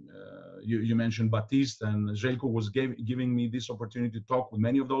you mentioned Baptiste, and Zeljko was giving me this opportunity to talk with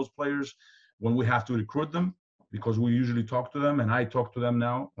many of those players when we have to recruit them, because we usually talk to them, and I talk to them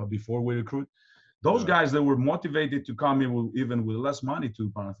now before we recruit. Those guys that were motivated to come in even with less money to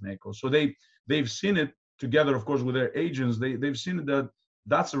Panathinaikos. So they've seen it together, of course, with their agents. They've seen that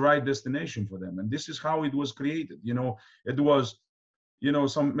that's the right destination for them, and this is how it was created. It was,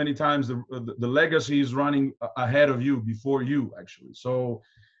 so many times the legacy is running ahead of you, before you actually. So,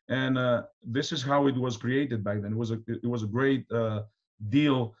 and this is how it was created back then. It was a great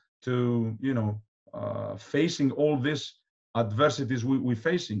deal to facing all this adversities we're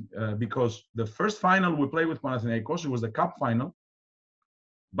facing, because the first final we played with Panathinaikos, it was the cup final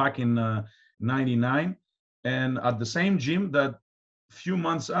back in '99, and at the same gym that few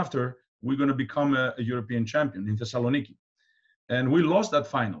months after we're going to become a European champion in Thessaloniki. And we lost that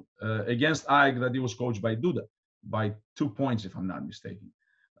final against AEK, that he was coached by Duda, by 2 points, if I'm not mistaken.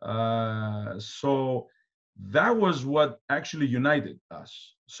 So that was what actually united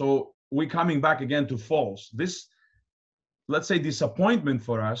us. So we're coming back again to falls. This, let's say, disappointment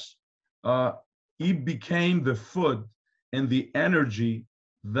for us, it became the food and the energy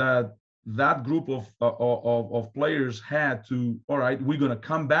that group of players had to, all right, we're going to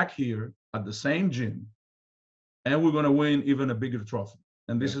come back here at the same gym, and we're going to win even a bigger trophy.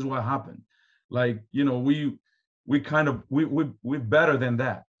 And this is what happened. Like, we're better than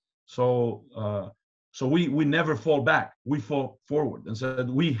that. So we never fall back. We fall forward and said,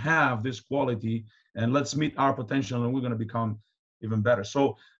 we have this quality, and let's meet our potential, and we're going to become even better.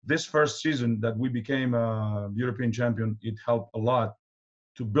 So this first season that we became a European champion, it helped a lot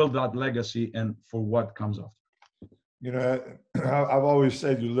to build that legacy and for what comes after. I've always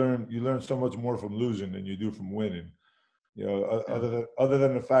said you learn so much more from losing than you do from winning. Other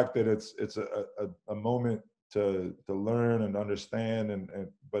than the fact that it's a moment to learn and understand,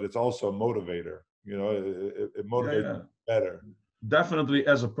 but it's also a motivator. It motivates you better. Definitely,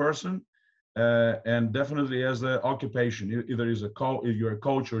 as a person, and definitely as an occupation, either as if you're a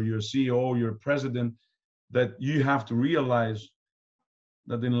coach or you're a CEO, you're a president, that you have to realize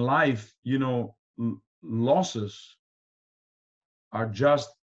that in life, losses are just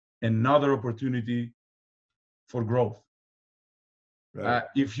another opportunity for growth. Right.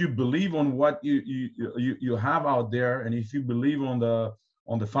 If you believe on what you have out there, and if you believe on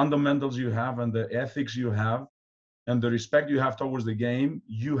the fundamentals you have and the ethics you have and the respect you have towards the game,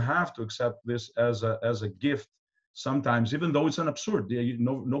 you have to accept this as a gift sometimes, even though it's an absurd.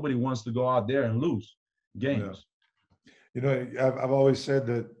 Nobody wants to go out there and lose games. Yeah. I've always said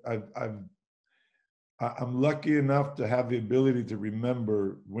that I'm lucky enough to have the ability to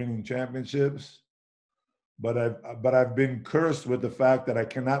remember winning championships, but I've been cursed with the fact that I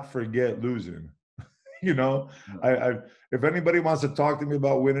cannot forget losing. If anybody wants to talk to me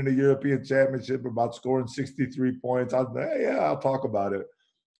about winning a European championship, about scoring 63 points, I'll talk about it.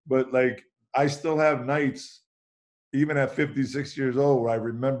 But like, I still have nights, even at 56 years old, where I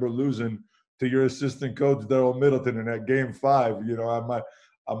remember losing to your assistant coach, Daryl Middleton, in that game 5,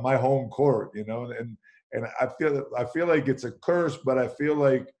 on my home court, and I feel like it's a curse, but I feel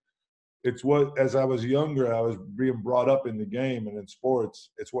like it's what, as I was younger, I was being brought up in the game and in sports.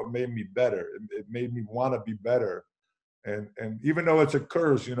 It's what made me better. It made me want to be better. And even though it's a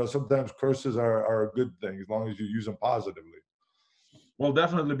curse, sometimes curses are a good thing as long as you use them positively. Well,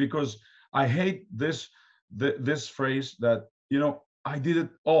 definitely, because I hate this phrase that, I did it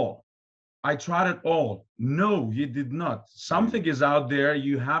all. I tried it all. No, you did not. Something is out there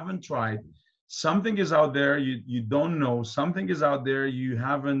you haven't tried. Something is out there you don't know. Something is out there you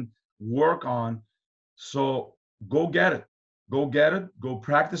haven't worked on. So go get it. Go get it. Go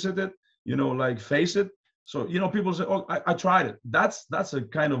practice it. Face it. So, people say, oh, I tried it. That's a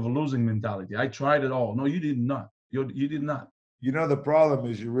kind of a losing mentality. I tried it all. No, you did not. You did not. The problem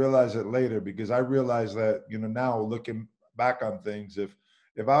is you realize it later, because I realize that, now looking back on things, if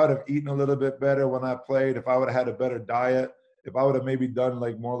I would have eaten a little bit better when I played, if I would have had a better diet, if I would have maybe done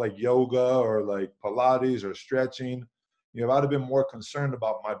more like yoga or like Pilates or stretching, if I'd have been more concerned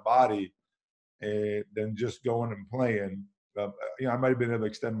about my body than just going and playing, I might have been able to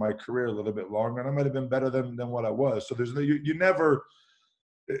extend my career a little bit longer, and I might have been better than what I was. So there's you never,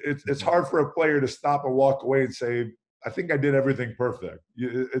 it's hard for a player to stop and walk away and say, I think I did everything perfect.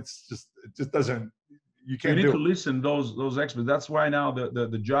 It just doesn't. You can't. You need to listen those experts. That's why now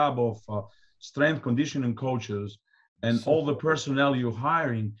the job of strength conditioning coaches and all the personnel you're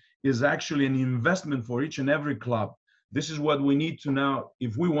hiring is actually an investment for each and every club. This is what we need to now.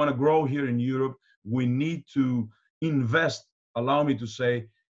 If we want to grow here in Europe, we need to invest, allow me to say,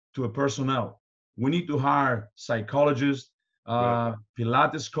 to a personnel. We need to hire psychologists,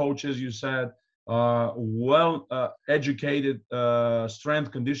 Pilates coaches, you said, educated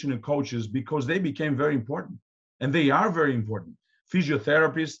strength conditioning coaches, because they became very important, and they are very important.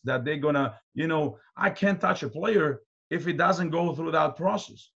 Physiotherapists, that they're gonna, I can't touch a player if it doesn't go through that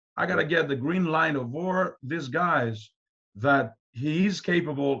process. I gotta get the green line of all these guys that he is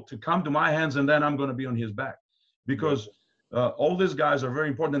capable to come to my hands, and then I'm gonna be on his back, because all these guys are very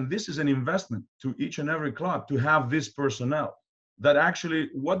important. And this is an investment to each and every club to have this personnel that actually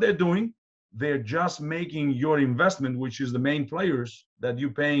what they're doing, they're just making your investment, which is the main players that you're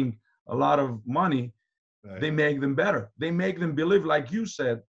paying a lot of money. Right. They make them better. They make them believe, like you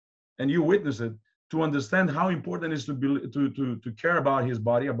said, and you witnessed it, to understand how important it is to care about his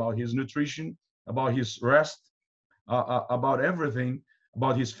body, about his nutrition, about his rest, about everything,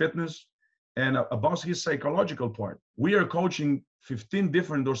 about his fitness, and about his psychological part. We are coaching 15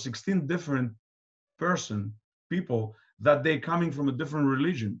 different or 16 different people that they're coming from a different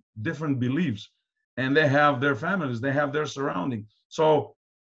religion, different beliefs, and they have their families, they have their surrounding. So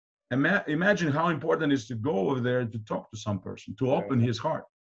imagine how important it is to go over there and to talk to some person, to open his heart.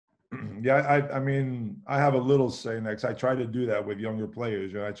 Yeah, I mean, I have a little say next. I try to do that with younger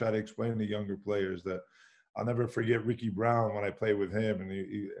players. I try to explain to younger players that I'll never forget Ricky Brown when I played with him, and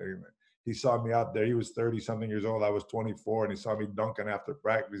he saw me out there. He was 30-something years old. I was 24, and he saw me dunking after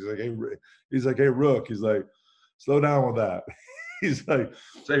practice. He's like, hey, Rook. He's like, slow down with that. He's like,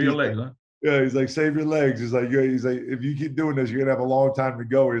 save your legs, huh? Yeah, he's like, save your legs. He's like, if you keep doing this, you're gonna have a long time to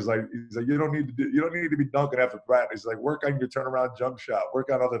go. He's like, you don't need to be dunking after practice. He's like, work on your turnaround jump shot,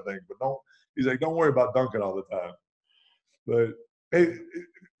 work on other things, but don't worry about dunking all the time. But hey,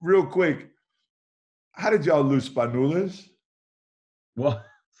 real quick, how did y'all lose Spanulis? Well,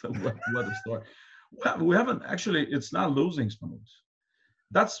 what a story. Well, we haven't actually. It's not losing Spanulis.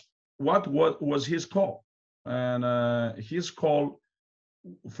 That's what was his call, and his call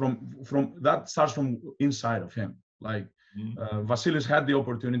from that starts from inside of him. Like Vasilis had the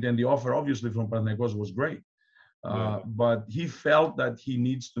opportunity, and the offer obviously from Panathinaikos was great. But he felt that he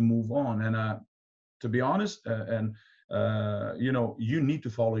needs to move on. And to be honest, you need to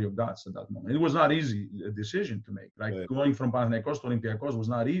follow your guts at that moment. It was not easy a decision to make. Like going from Panathinaikos to Olympiacos was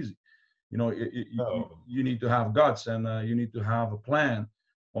not easy. You need to have guts, and you need to have a plan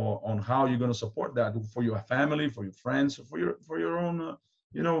on how you're going to support that for your family, for your friends, for your own,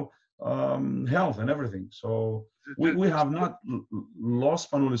 health and everything. So we have not lost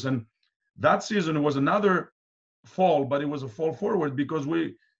Spanoulis, and that season was another fall, but it was a fall forward because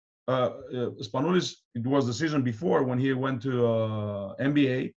Spanoulis, it was the season before when he went to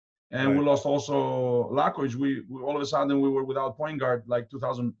NBA, and we lost also Lakovic. We all of a sudden we were without point guard, like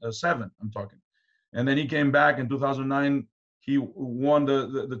 2007, I'm talking. And then he came back in 2009. He won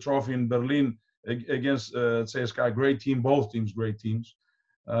the trophy in Berlin against CSKA, great team, both teams great teams.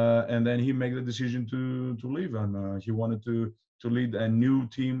 And then he made the decision to leave, and he wanted to lead a new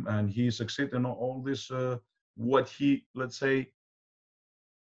team, and he succeeded in all this. What he, let's say,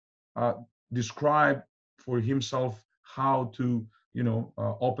 describe for himself how to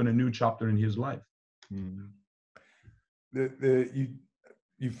open a new chapter in his life.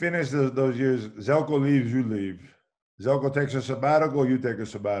 You finish those years. Zeljko leaves, you leave. Zeljko takes a sabbatical, you take a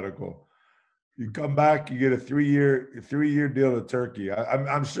sabbatical. You come back, you get a three-year deal to Turkey.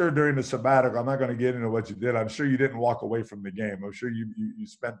 I'm sure during the sabbatical, I'm not going to get into what you did. I'm sure you didn't walk away from the game. I'm sure you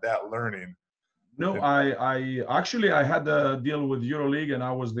spent that learning. No, I actually had a deal with EuroLeague, and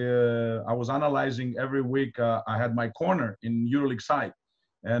I was analyzing every week. I had my corner in EuroLeague side,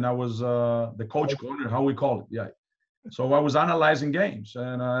 and I was the coach corner, how we call it. Yeah. So I was analyzing games,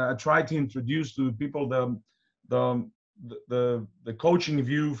 and I tried to introduce to people the coaching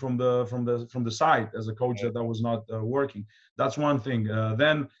view from the side as a coach that was not working. That's one thing.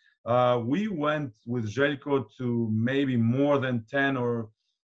 Then we went with Zeljko to maybe more than 10 or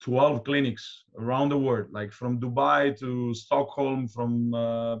 12 clinics around the world, like from Dubai to Stockholm, from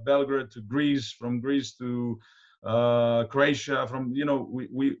Belgrade to Greece, from Greece to Croatia.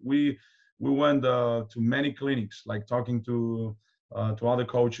 We went to many clinics, like talking to other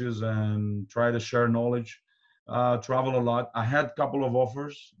coaches and try to share knowledge. Travel a lot. I had a couple of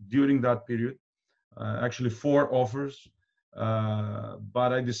offers during that period, actually 4 offers,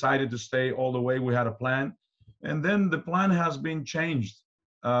 but I decided to stay all the way. We had a plan, and then the plan has been changed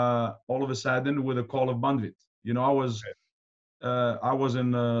all of a sudden with a call of Banvit. I was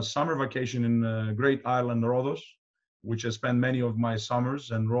in summer vacation in Great Island, Rhodos, which I spent many of my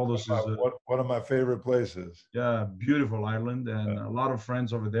summers, and Rhodos is one of my favorite places. Yeah, beautiful island, and a lot of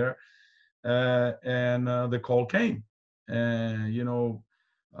friends over there. And the call came, and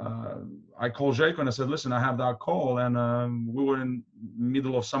I called Zeljko and I said, listen, I have that call, and we were in the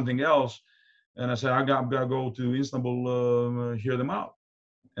middle of something else, and I said, I've got to go to Istanbul, hear them out.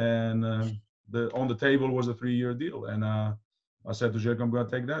 And on the table was a 3-year deal, and I said to Zeljko, I'm going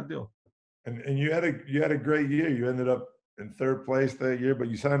to take that deal. And you had a great year. You ended up in 3rd place that year, but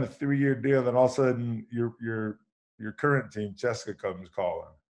you signed a 3-year deal, and all of a sudden your current team, CSKA, comes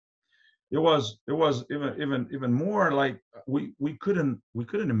calling. It was even more like we couldn't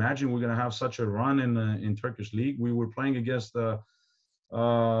imagine we're gonna have such a run in Turkish league. We were playing against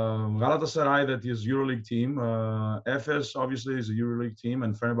Galatasaray, that is EuroLeague team. Efes obviously is a EuroLeague team,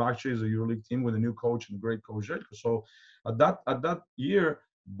 and Fenerbahce is a EuroLeague team with a new coach and a great coach Zeljko. So at that year,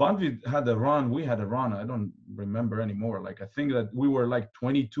 Banvit had a run. We had a run. I don't remember anymore. Like I think that we were like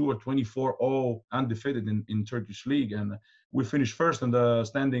 22 or 24-0 undefeated in Turkish league, and we finished first in the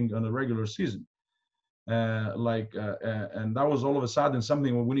standing on the regular season. And that was all of a sudden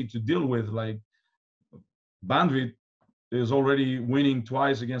something we need to deal with. Like Banvit is already winning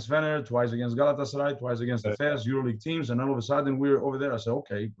twice against Fener, twice against Galatasaray, twice against the Efes EuroLeague teams, and all of a sudden we're over there. I said,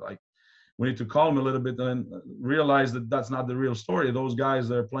 okay, like we need to calm a little bit and realize that that's not the real story. Those guys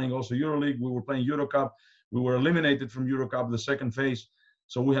that are playing also EuroLeague, we were playing EuroCup. We were eliminated from EuroCup the second phase.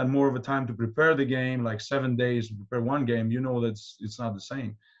 So we had more of a time to prepare the game, like 7 days to prepare one game. It's not the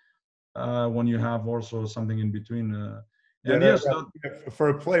same when you have also something in between. For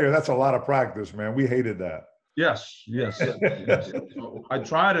a player, that's a lot of practice, man. We hated that. Yes. So I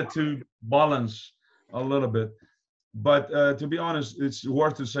tried to balance a little bit. But to be honest, it's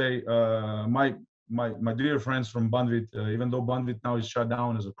worth to say my dear friends from Banvit, even though Banvit now is shut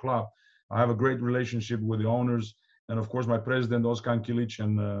down as a club, I have a great relationship with the owners, and of course my president Oskan Kilic,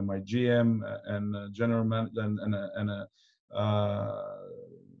 and my GM and general manager and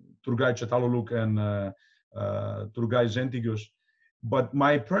Turgay Çataloluk and Turgay Zentigos. But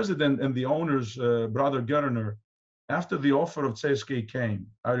my president and the owners, brother Gerner, after the offer of CSKA came,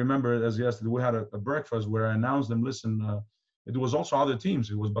 I remember it as yesterday, we had a breakfast where I announced them, listen, it was also other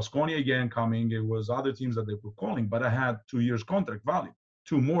teams. It was Baskonia again coming. It was other teams that they were calling, but I had 2 years contract valid,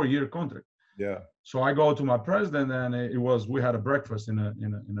 2 more year contract. Yeah. So I go to my president, and we had a breakfast in a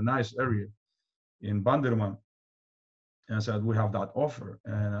nice area in Banderman. And I said, we have that offer.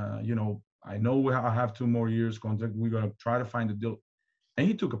 And, I know I have 2 more years contract. We're going to try to find a deal. And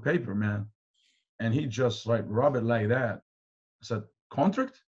he took a paper, man. And he just like rub it like that. I said,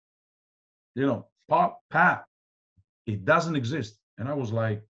 contract? Pat, it doesn't exist. And I was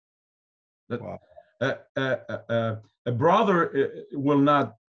like, wow. A brother will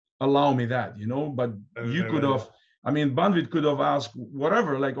not allow me that, but you could have, Banvit could have asked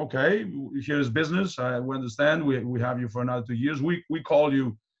whatever, like, okay, here's business. We understand. We have you for another 2 years. We called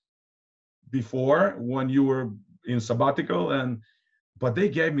you before when you were in sabbatical, but they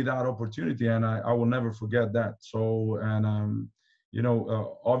gave me that opportunity, and I will never forget that. So, and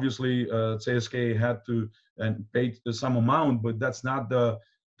obviously CSKA had to pay some amount, but that's not the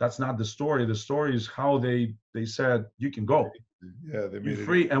story. The story is how they said you can go. Yeah, they made you're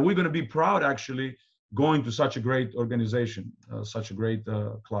free, and we're going to be proud actually going to such a great organization, such a great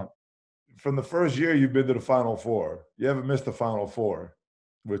club. From the first year you've been to the Final Four. You haven't missed the Final Four,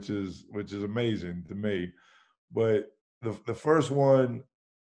 which is amazing to me. But the first one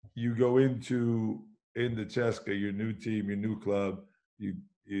you go into CSKA, your new team, your new club, you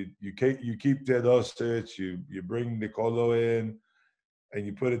keep Teodosic, you bring Nicolo in, and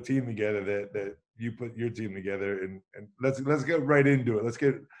you put a team together that you put your team together, and let's get right into it.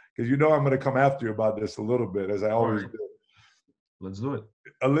 Because I'm going to come after you about this a little bit, as I always do. Let's do it.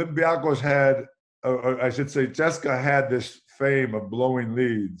 Olympiacos had, or I should say, CSKA had this fame of blowing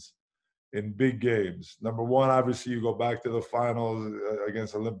leads in big games. Number one, obviously, you go back to the finals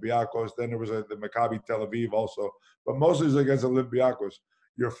against Olympiacos. Then there was the Maccabi Tel Aviv also, but mostly it was against Olympiacos.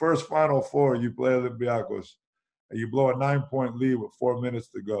 Your first Final Four, you play Olympiacos, and you blow a 9-point lead with 4 minutes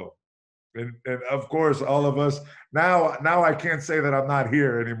to go. And of course, all of us, now I can't say that I'm not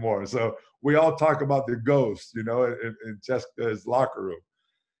here anymore. So we all talk about the ghosts, in CSKA's locker room.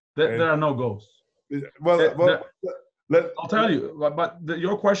 There are no ghosts. I'll tell you, but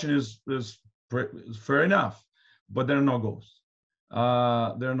your question is fair enough, but there are no ghosts. There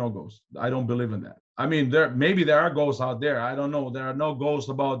are no ghosts. I don't believe in that. Maybe there are ghosts out there. I don't know. There are no ghosts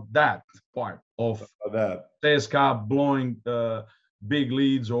about that part of that. CSKA blowing big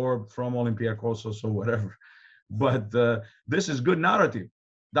leads or from Olympiacos or whatever. But this is good narrative.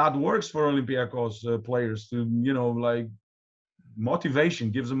 That works for Olympiacos players to, like motivation,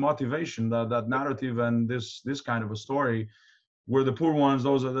 gives them motivation, that narrative and this kind of a story. We're the poor ones,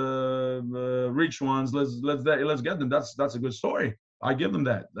 those are the rich ones. Let's get them. That's a good story. I give them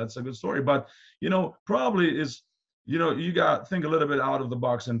that. That's a good story. But, probably is, you got to think a little bit out of the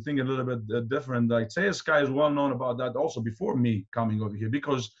box and think a little bit different. Like CSKA is well known about that also before me coming over here,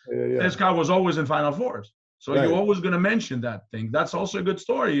 because CSKA was always in Final Fours. So you're always going to mention that thing. That's also a good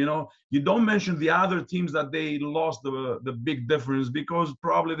story. You don't mention the other teams that they lost the big difference, because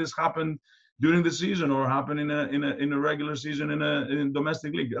probably this happened during the season or happened in a regular season in a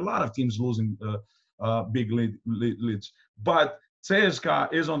domestic league. A lot of teams losing big leads. But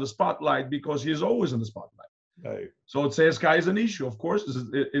CSKA is on the spotlight because he's always in the spotlight. Right. So CSKA is an issue, of course,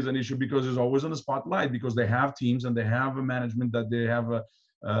 is an issue because it's always on the spotlight, because they have teams and they have a management that they have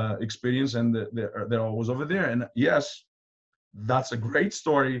experience, and they're always over there. And yes, that's a great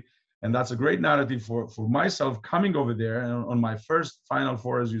story, and that's a great narrative for myself coming over there and on my first Final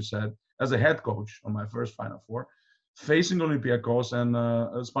Four, as you said, as a head coach on my first Final Four, facing Olympiacos, and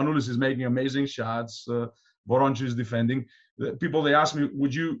Spanoulis is making amazing shots. Voronchi is defending. People, they ask me,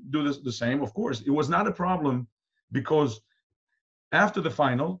 would you do this the same? Of course. It was not a problem, because after the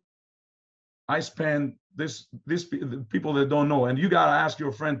final, I spent this people that don't know, and you got to ask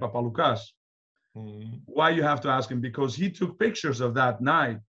your friend Papaloukas why you have to ask him, because he took pictures of that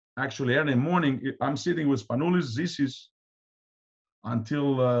night. Actually, early morning, I'm sitting with Spanoulis, Zisis,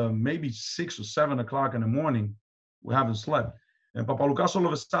 until maybe 6 or 7 o'clock in the morning. We haven't slept. And Papaloukas all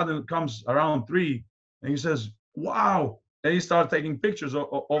of a sudden comes around 3, and he says, wow. And he started taking pictures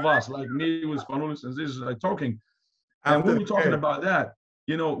of us, like me with Spanoulis and Zisis, like talking. And we were talking about that.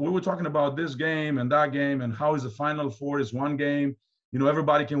 We were talking about this game and that game, and how is the Final Four is one game.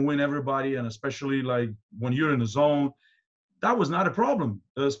 Everybody can win everybody, and especially like when you're in the zone. That was not a problem.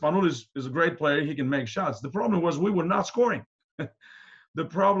 Spanoulis is a great player. He can make shots. The problem was we were not scoring. The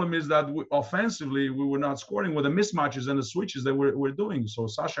problem is that offensively, we were not scoring with the mismatches and the switches that we're doing. So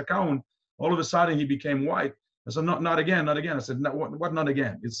Sasha Kaun, all of a sudden, he became white. I said, not again, not again. I said, what not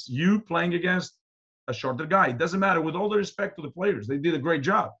again? It's you playing against a shorter guy. It doesn't matter. With all the respect to the players, they did a great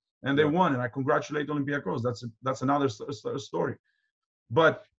job and they won. And I congratulate Olympiacos. That's another story.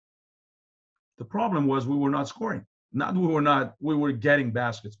 But the problem was we were not scoring. We were getting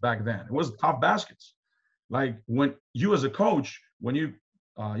baskets back then. It was tough baskets. Like when you as a coach, when you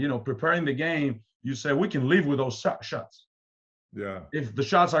preparing the game, you say we can live with those shots. Yeah. If the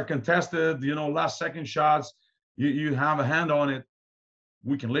shots are contested, last second shots, you have a hand on it,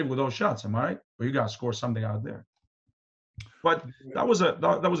 we can live with those shots. Am I right? But you got to score something out there. But that was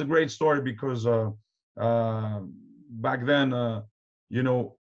a great story because back then,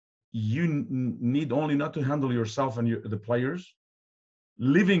 you need only not to handle yourself and the players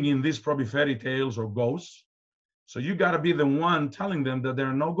living in these probably fairy tales or ghosts. So you got to be the one telling them that there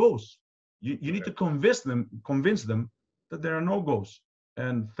are no ghosts. You need to convince them that there are no ghosts.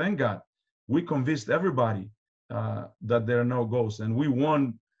 And thank God, we convinced everybody that there are no ghosts. And we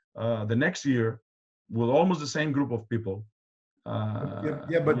won the next year with almost the same group of people.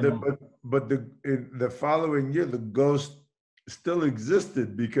 But the following year, the ghost still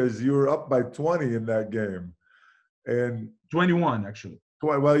existed because you were up by 20 in that game. And 21, actually.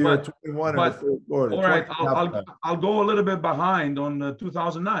 Well, you were 21 in the third quarter. All right, I'll go a little bit behind on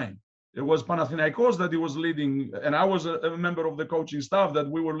 2009. It was Panathinaikos that he was leading, and I was a member of the coaching staff that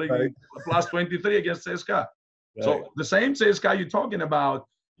we were leading plus 23 against CSKA. Right. So the same CSKA you're talking about,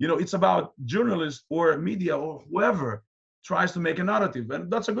 it's about journalists or media or whoever tries to make a narrative, and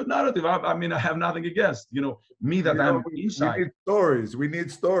that's a good narrative. I mean, I have nothing against, me that I'm inside. We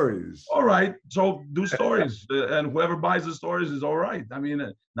need stories. All right, so do stories, and whoever buys the stories is all right. I mean,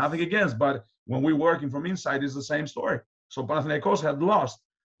 nothing against, but when we're working from inside, it's the same story. So Panathinaikos had lost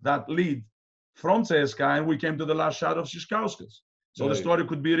that lead from CSKA, and we came to the last shot of Szyszkauskas. So the story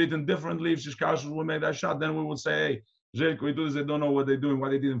could be written differently. If Szyszkauskas would make that shot, then we would say, hey, Zeljko, Itoudis, they don't know what they're doing, why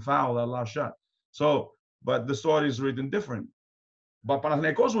they didn't foul that last shot. So, but the story is written different. But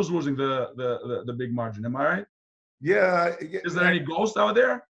Panathinaikos was losing the big margin. Am I right? Yeah. Is there any ghost out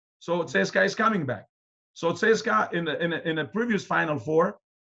there? So CSKA is coming back. So CSKA in a previous Final Four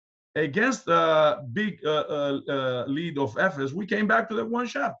against the big lead of Efes, we came back to that one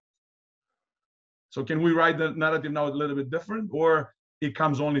shot. So can we write the narrative now a little bit different, or it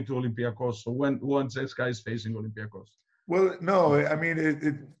comes only to Olympiacos? So when CSKA is facing Olympiacos. Well, no, I mean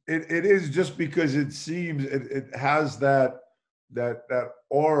it is just because it seems it has that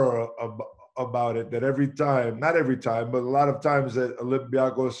aura about it that every time, not every time, but a lot of times that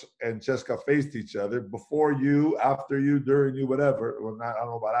Olympiacos and CSKA faced each other, before you, after you, during you, whatever. Well, I don't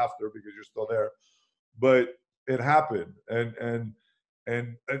know about after because you're still there, but it happened. But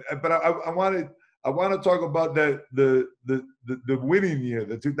I want to talk about the winning year,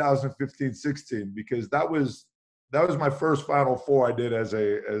 the 2015-16, because that was my first Final Four I did as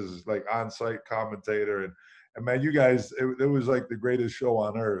like on-site commentator, and man, you guys, it was like the greatest show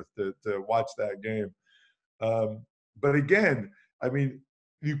on earth to watch that game. But again, I mean,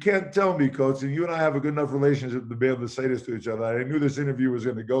 you can't tell me, Coach, and you and I have a good enough relationship to be able to say this to each other. I knew this interview was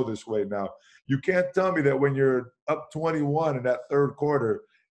going to go this way now. You can't tell me that when you're up 21 in that third quarter,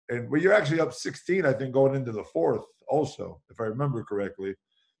 and you're actually up 16, I think, going into the fourth also, if I remember correctly.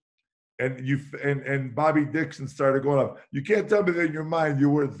 And Bobby Dixon started going up. You can't tell me that in your mind you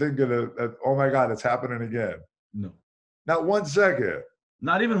weren't thinking of oh my God, it's happening again. No, not 1 second.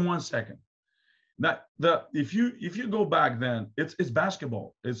 Not even 1 second. If you go back, then it's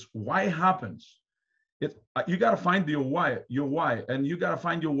basketball. It's why it happens. You got to find your why, and you got to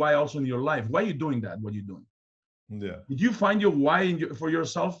find your why also in your life. Why are you doing that? What are you doing? Yeah. Did you find your why for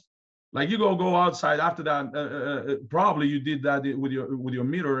yourself? Like you go outside after that, probably you did that with your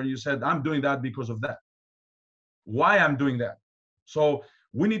mirror and you said, I'm doing that because of that. Why I'm doing that. So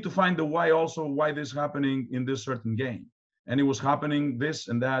we need to find the why also, why this is happening in this certain game. And it was happening this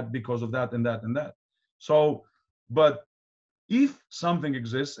and that because of that and that and that. So, but if something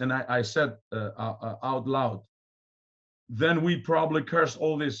exists, and I said out loud, then we probably curse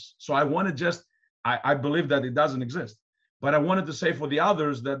all this. So I want to I believe that it doesn't exist. But I wanted to say for the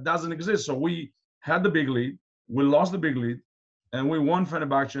others that doesn't exist. So we had the big lead, we lost the big lead, and we won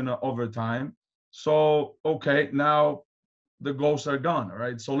Fenerbahce in overtime. So, okay, now the ghosts are gone, all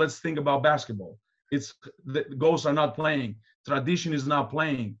right? So let's think about basketball. The ghosts are not playing. Tradition is not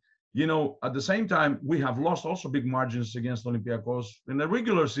playing. At the same time, we have lost also big margins against Olympiacos in the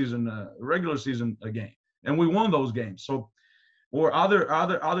regular season game. And we won those games. So, or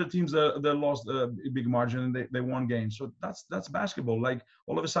other teams that lost a big margin and they won games. So that's basketball. Like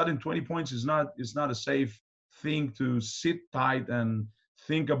all of a sudden 20 points is not a safe thing to sit tight and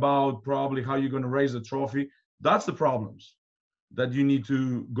think about probably how you're going to raise the trophy. That's the problems. that you need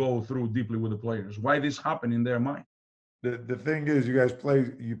to go through deeply with the players. Why this happened in their mind? The thing is, you guys play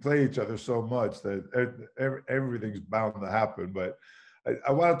each other so much that everything's bound to happen. But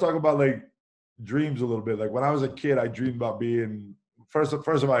I want to talk about like dreams a little bit. Like when I was a kid, I dreamed about being first of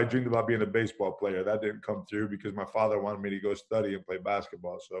all, I dreamed about being a baseball player. That didn't come through because my father wanted me to go study and play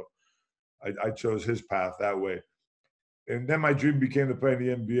basketball. So I chose his path that way. And then my dream became to play in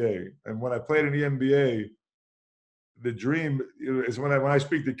the NBA. And when I played in the NBA, the dream is when I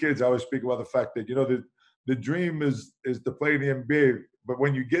speak to kids, I always speak about the fact that, the dream is to play in the NBA, but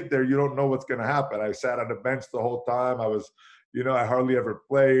when you get there, you don't know what's going to happen. I sat on the bench the whole time. I was, I hardly ever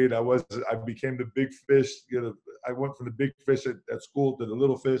played. I became the big fish. I went from the big fish at school to the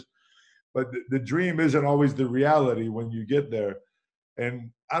little fish. But the dream isn't always the reality when you get there. And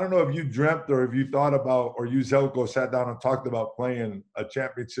I don't know if you dreamt or if you thought about, or you, Zeljko, sat down and talked about playing a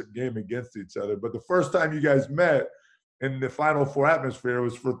championship game against each other. But the first time you guys met in the Final Four atmosphere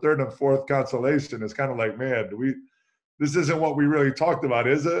was for third and fourth consolation. It's kind of like, man, this isn't what we really talked about,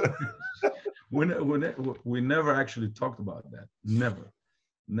 is it? we never actually talked about that. Never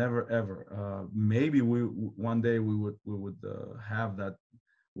ever. Maybe one day we would have that.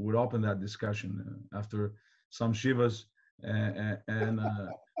 We would open that discussion after some shivas, and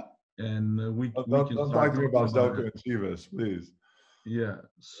we don't can talk to me about Zeljko and Chivas, please. Yeah.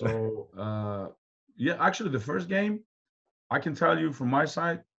 So actually, the first game, I can tell you from my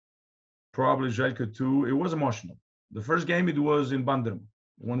side, probably Zeljko too. It was emotional. The first game, it was in Banvit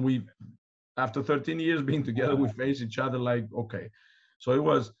when we, after 13 years being together, we faced each other like, okay. So it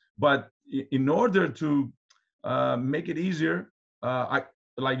was, but in order to make it easier,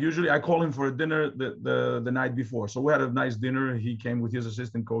 usually I call him for a dinner the night before. So we had a nice dinner. He came with his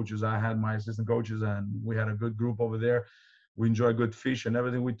assistant coaches. I had my assistant coaches, and we had a good group over there. We enjoy good fish and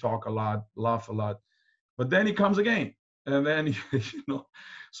everything. We talk a lot, laugh a lot. But then he comes again. And then,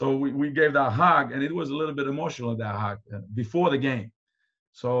 so we gave that hug, and it was a little bit emotional, that hug before the game.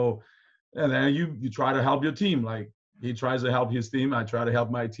 So, and then you try to help your team. Like he tries to help his team. I try to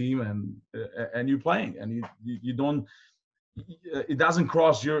help my team, and you're playing, and you don't, it doesn't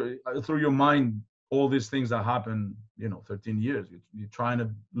cross through your mind all these things that happen, 13 years. You're trying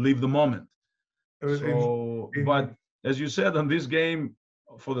to live the moment. So, but as you said, on this game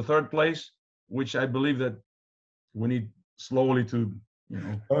for the third place, which I believe that we need slowly to,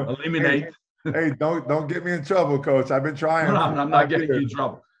 eliminate. Hey, don't get me in trouble, Coach. I've been trying. No, I'm not getting you in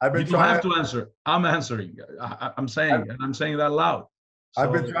trouble. You don't have to answer. I'm answering. I'm saying that loud. So,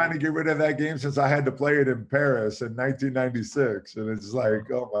 I've been trying to get rid of that game since I had to play it in Paris in 1996, and it's like,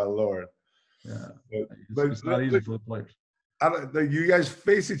 oh my Lord. Yeah, but it's not easy for the players. You guys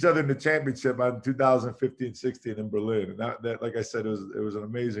face each other in the championship on 2015-16 in Berlin, and that, like I said, it was an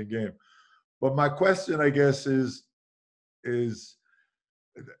amazing game. But my question, I guess, is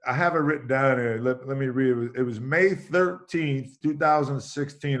I have it written down here. Let me read it. It was May 13th,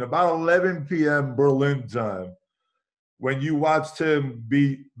 2016, about 11 p.m. Berlin time, when you watched him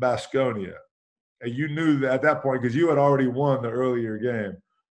beat Baskonia. And you knew that at that point, because you had already won the earlier game,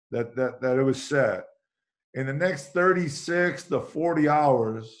 that it was set. In the next 36 to 40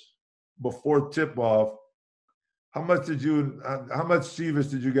 hours before tip-off, how much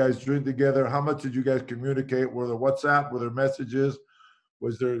Chivas did you guys drink together? How much did you guys communicate? Were there WhatsApp? Were there messages?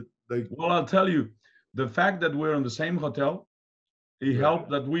 Was there like? Well, I'll tell you, the fact that we're in the same hotel, it helped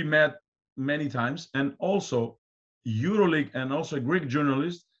that we met many times, and also EuroLeague and also a Greek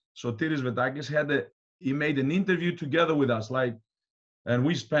journalist, Dimitris Itoudis, he made an interview together with us, and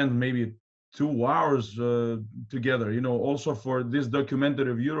we spent maybe 2 hours together, also for this documentary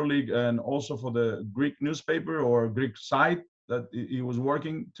of EuroLeague, and also for the Greek newspaper or Greek site that he was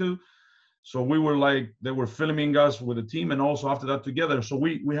working to. So we were they were filming us with the team, and also after that together. So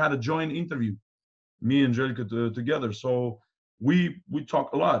we had a joint interview, me and Zeljko together. So we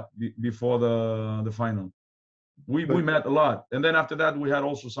talked a lot before the final. We met a lot, and then after that we had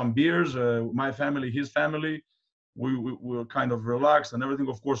also some beers. My family, his family, we were kind of relaxed and everything.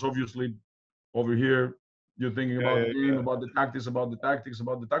 Of course, obviously, over here you're thinking about the game, about the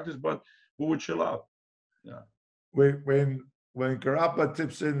tactics, but we would chill out. Yeah. When Karapa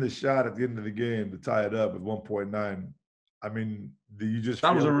tips in the shot at the end of the game to tie it up at 1.9, I mean, do you just?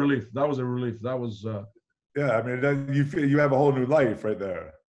 That was a relief. That was. Yeah, I mean, you feel you have a whole new life right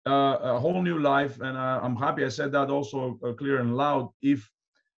there. A whole new life, and I'm happy I said that also clear and loud. If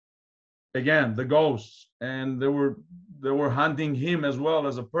again the ghosts, and they were hunting him as well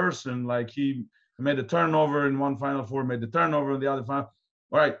as a person, like he made a turnover in one Final Four, made the turnover in the other final.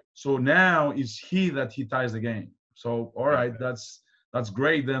 All right, so now it's he ties the game. So all right, that's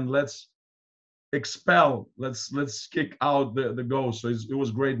great. Then let's expel, let's kick out the goal. So it was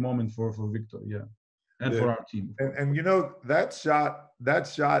a great moment for Victor, yeah, and for our team. And you know, that shot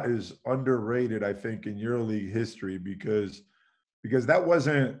is underrated, I think, in EuroLeague history because that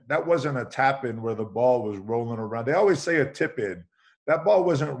wasn't a tap in where the ball was rolling around. They always say a tip in. That ball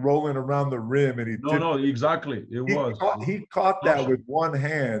wasn't rolling around the rim, and no, exactly. He caught that with one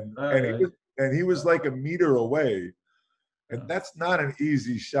hand, and he was like a meter away. And that's not an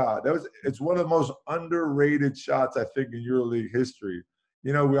easy shot. It's one of the most underrated shots, I think, in EuroLeague history.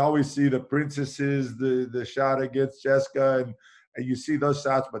 You know, we always see the princesses, the shot against Jessica, and you see those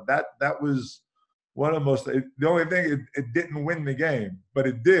shots, but that was one of the most. The only thing, it didn't win the game, but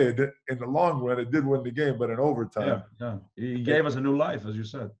it did in the long run. It did win the game, but in overtime. Yeah. He gave us a new life, as you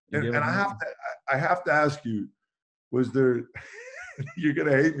said. And I have to ask you, was there? You're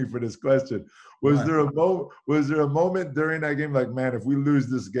gonna hate me for this question. Was there a moment during that game, like, man, if we lose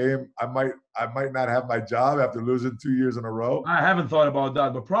this game, I might not have my job after losing 2 years in a row? I haven't thought about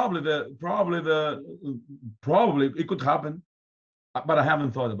that, but probably it could happen, but I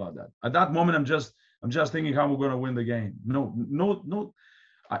haven't thought about that. At that moment, I'm just thinking how we're going to win the game. No.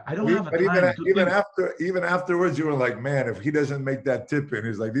 I don't have a time even afterwards, you were like, man, if he doesn't make that tip in,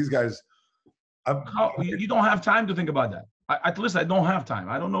 he's like, these guys. You don't have time to think about that. At least I don't have time.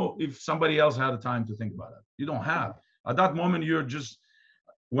 I don't know if somebody else had the time to think about it. You don't have. At that moment, you're just.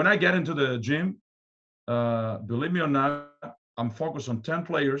 When I get into the gym, believe me or not, I'm focused on 10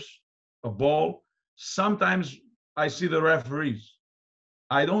 players, a ball. Sometimes I see the referees.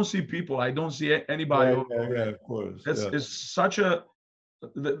 I don't see people. I don't see anybody. Yeah, of course. It's such a.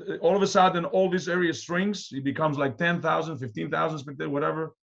 All of a sudden, all this area shrinks. It becomes like 10,000, 15,000 spectators,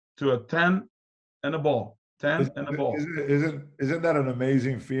 whatever, to a 10 and a ball. 10 and a ball. Isn't that an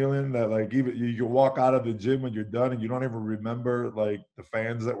amazing feeling that, like, even you walk out of the gym when you're done and you don't even remember, like, the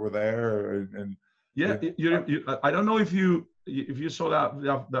fans that were there and I don't know if you saw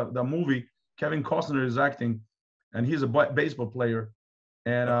that movie. Kevin Costner is acting, and he's a baseball player,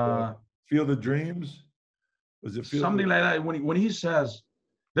 and Field of Dreams, was it something like that? When he says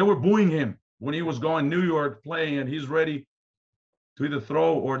they were booing him when he was going New York playing, and he's ready to either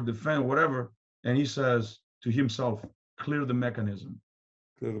throw or defend, whatever, and he says to himself, clear the mechanism.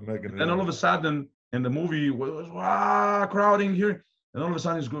 And all of a sudden, in the movie, was crowding here, and all of a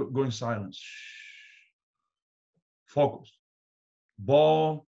sudden, it's going silence. Focus.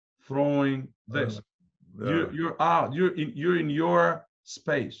 Ball, throwing, this. You're out. You're in your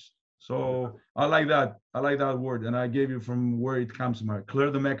space. So I like that. I like that word, and I gave you from where it comes from. Clear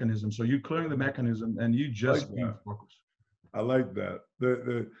the mechanism. So you're clearing the mechanism, and you just being focused. I like that.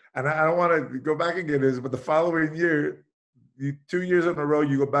 And I don't want to go back and get this, but the following year, 2 years in a row,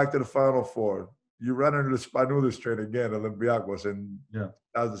 you go back to the Final Four. You run into the Spanulis train again, Olympiacos, in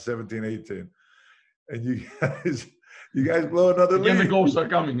 2017-18, and you guys blow another lead. And the goals are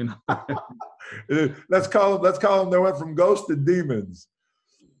coming. You know? Let's call them. They went from ghosts to demons.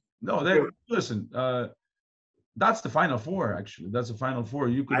 No, listen. That's the Final Four. Actually, that's the Final Four.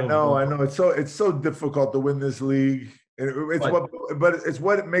 I know. It's so difficult to win this league. But it's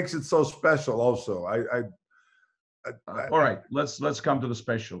what makes it so special. Also, all right, let's come to the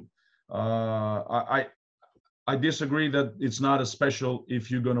special. I disagree that it's not as special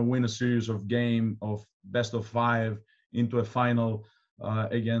if you're going to win a series of game of best of 5 into a final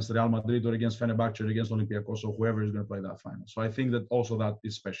against Real Madrid or against Fenerbahce or against Olympiacos or whoever is going to play that final. So I think that also that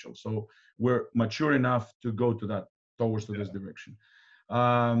is special. So we're mature enough to go towards this direction.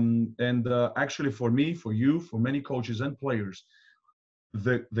 Actually, for me, for you, for many coaches and players,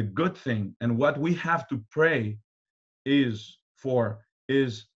 the good thing and what we have to pray is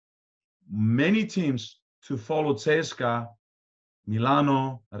many teams to follow CSKA,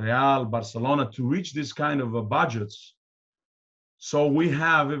 Milano, Real, Barcelona to reach this kind of budgets. So we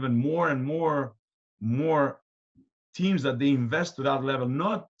have even more and more teams that they invest to that level,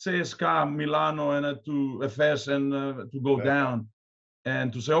 not CSKA, Milano, and to FS and to go down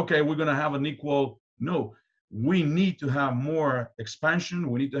and to say, okay, we're going to have an equal. No, we need to have more expansion.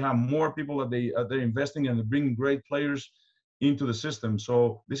 We need to have more people that they're investing and bringing great players into the system.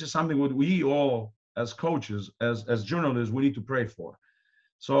 So this is something that we all, as coaches, as journalists, we need to pray for.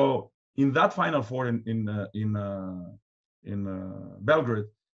 So in that Final Four in Belgrade,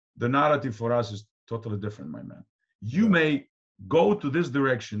 the narrative for us is totally different, my man. You may go to this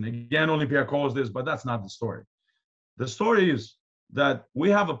direction again, Olympiacos this, but that's not the story. The story is that we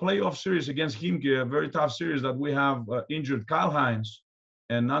have a playoff series against Khimki, a very tough series that we have injured Kyle Hines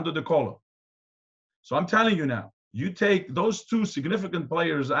and Nando De Colo. So I'm telling you now, you take those two significant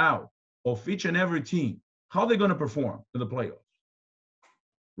players out of each and every team, how are they going to perform in the playoffs?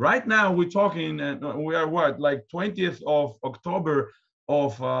 Right now, we're talking, we are what, like 20th of October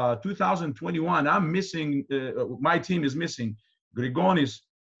of 2021. I'm missing, my team is missing Grigonis,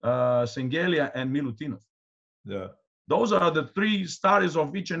 Sengelia, and Milutinov. Yeah. Those are the three starters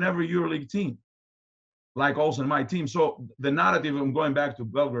of each and every EuroLeague team, like also in my team. So the narrative, I'm going back to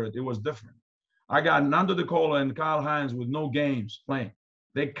Belgrade, it was different. I got Nando De Colo and Kyle Hines with no games playing.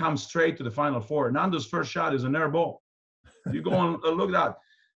 They come straight to the Final Four. Nando's first shot is an air ball. You go and look at that.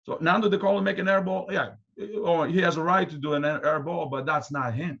 So Nando De Colo make an air ball. Yeah, or he has a right to do an air ball, but that's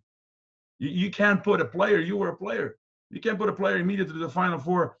not him. You can't put a player, you were a player. You can't put a player immediately to the Final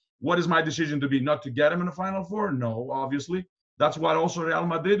Four. What is my decision to be? Not to get him in the Final Four? No, obviously. That's what also Real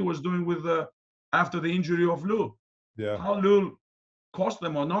Madrid was doing with after the injury of Lul. Yeah. How Lul cost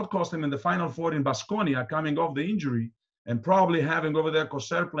them or not cost them in the Final Four in Baskonia coming off the injury and probably having over there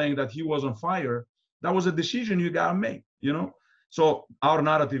Coser playing that he was on fire. That was a decision you got to make, you know? So our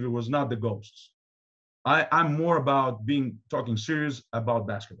narrative, it was not the ghosts. I'm more about talking serious about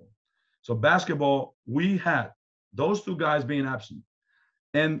basketball. So basketball, we had those two guys being absent.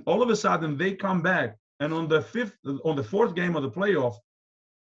 And all of a sudden they come back. And on the fourth game of the playoff,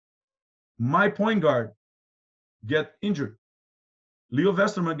 my point guard get injured. Leo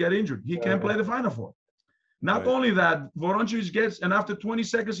Westerman get injured. He can't play the Final Four. Not only that, Voroncic gets, and after 20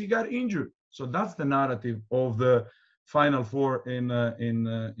 seconds, he got injured. So that's the narrative of the Final Four in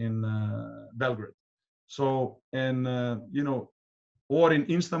Belgrade. So, and, you know, or in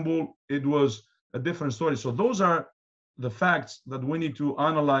Istanbul, it was a different story. So those are the facts that we need to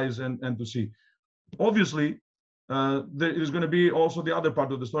analyze and to see. Obviously, there is going to be also the other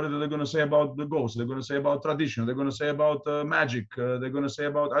part of the story that they're going to say about the ghosts. They're going to say about tradition. They're going to say about magic. They're going to say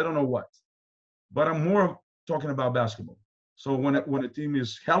about, I don't know what. But I'm more talking about basketball. So when a team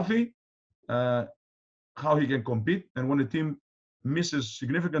is healthy, how he can compete, and when a team misses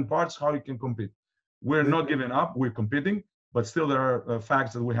significant parts, how he can compete. We're not giving up. We're competing, but still there are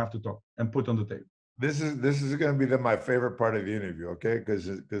facts that we have to talk and put on the table. This is going to be my favorite part of the interview, okay? Because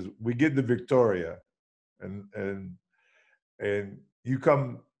we get the Victoria, and you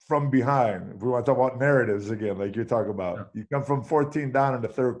come from behind. If we want to talk about narratives again, like you're talking about, you come from 14 down in the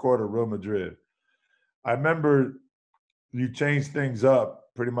third quarter, Real Madrid. I remember you changed things up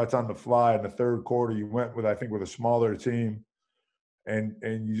pretty much on the fly in the third quarter. You went with, I think, with a smaller team, and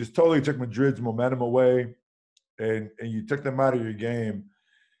you just totally took Madrid's momentum away, and you took them out of your game.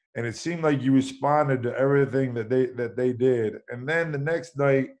 And it seemed like you responded to everything that they did. And then the next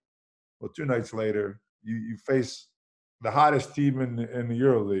night, well, 2 nights later, you face the hottest team in the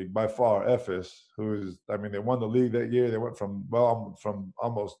EuroLeague by far, Efes, who is, I mean, they won the league that year. They went from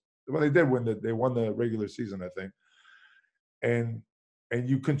almost, well, they did win they won the regular season, I think. And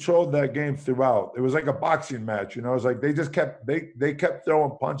you controlled that game throughout. It was like a boxing match, you know. It was like they just kept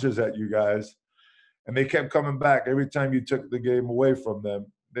throwing punches at you guys, and they kept coming back every time you took the game away from them.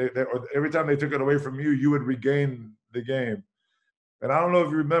 Or every time they took it away from you, you would regain the game. And I don't know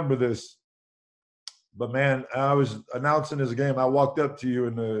if you remember this, but man, I was announcing this game. I walked up to you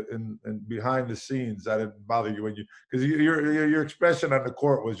in behind the scenes. I didn't bother you because your expression on the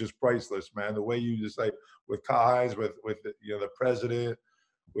court was just priceless, man. The way you just like with Kyle Hines, with the president,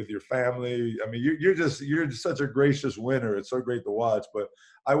 with your family. I mean, you're such a gracious winner. It's so great to watch. But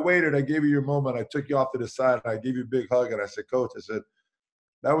I waited. I gave you your moment. I took you off to the side. I gave you a big hug, and I said, Coach, I said,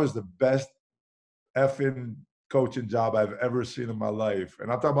 that was the best effing coaching job I've ever seen in my life.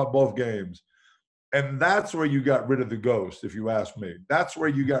 And I'm talking about both games. And that's where you got rid of the ghost, if you ask me. That's where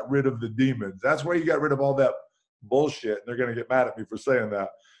you got rid of the demons. That's where you got rid of all that bullshit. And they're going to get mad at me for saying that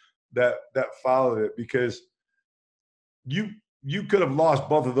followed it, because you could have lost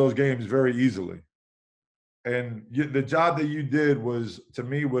both of those games very easily. And the job that you did was, to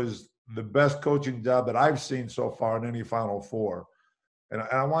me, was the best coaching job that I've seen so far in any Final Four. And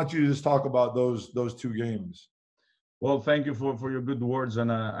I want you to just talk about those 2 games. Well, thank you for your good words.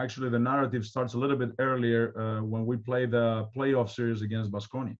 And actually, the narrative starts a little bit earlier when we play the playoff series against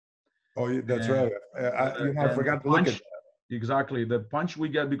Baskonia. Oh, that's right. I forgot to look at that. Exactly. The punch we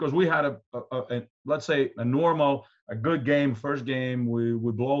get, because we had let's say, a good game, first game,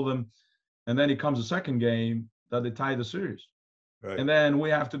 we blow them. And then it comes a second game that they tie the series. Right. And then we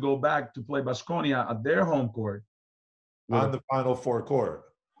have to go back to play Baskonia at their home court. On the Final Four court.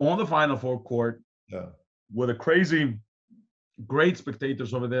 On the Final Four court. Yeah. With a crazy, great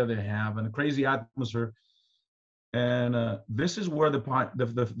spectators over there they have, and a crazy atmosphere. And this is where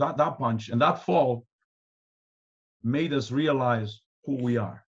that punch and that fall made us realize who we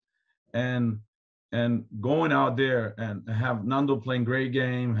are. And and going out there and have Nando playing great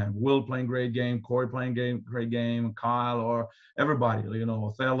game, have Will playing great game, Corey playing great game, Kyle, or everybody, you know,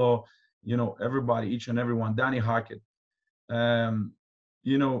 Othello, you know, everybody, each and every one, Danny Hackett.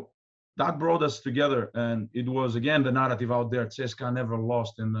 You know, that brought us together, and it was again the narrative out there. CSKA never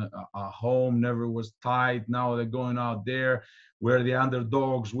lost in a home, never was tight. Now they're going out there, we're the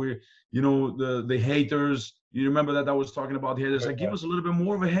underdogs. We're, you know, the haters. You remember that I was talking about the haters? Like, give us a little bit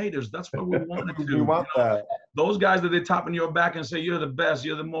more of a haters. That's what we wanted to. We want that. Those guys that they tap on your back and say you're the best,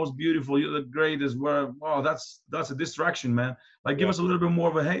 you're the most beautiful, you're the greatest. Where, oh, that's a distraction, man. Like, give us a little bit more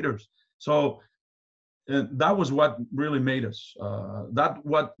of a haters. So. And that was what really made us. That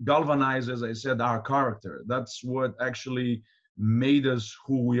what galvanized, as I said, our character. That's what actually made us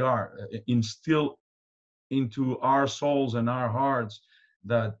who we are. Instill into our souls and our hearts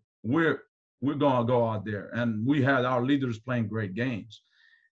that we're gonna go out there. And we had our leaders playing great games.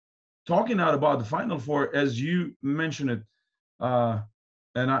 Talking out about the Final Four, as you mentioned it,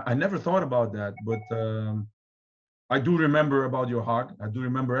 and I never thought about that, but. I do remember about your hug. I do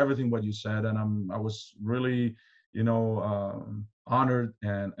remember everything what you said, and I was really, you know, honored,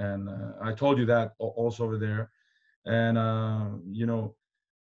 and I told you that also over there, and you know,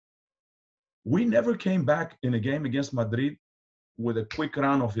 we never came back in a game against Madrid with a quick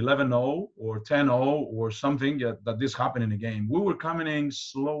run of 11-0 or 10-0 or something that this happened in a game. We were coming in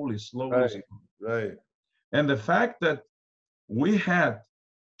slowly. Right. And the fact that we had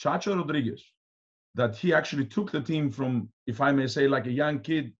Chacho Rodriguez, that he actually took the team from, if I may say, like a young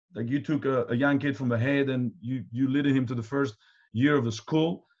kid, like you took a young kid from the head and you led him to the first year of the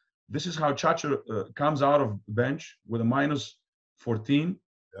school. This is how Chacho comes out of the bench with a -14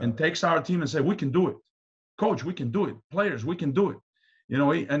 and takes our team and say, we can do it. Coach, we can do it. Players, we can do it. You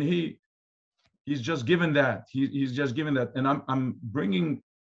know, he's just given that. He's just given that. And I'm bringing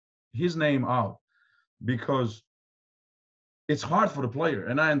his name out because it's hard for the player,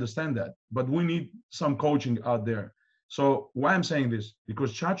 and I understand that, but we need some coaching out there. So why I'm saying this,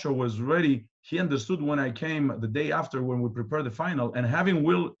 because Chacho was ready. He understood when I came the day after when we prepared the final, and having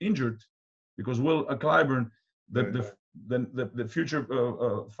Will injured, because Will Clyburn, the future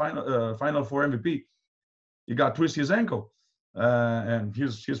final Four MVP, he got twisted his ankle, and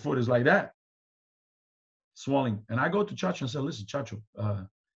his foot is like that, swelling. And I go to Chacho and said, listen, Chacho,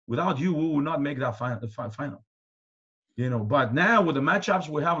 without you, we will not make that final. You know, but now with the matchups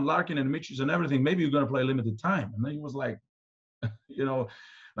we have, Larkin and Mitchell and everything, maybe you're going to play limited time. And then he was like, you know,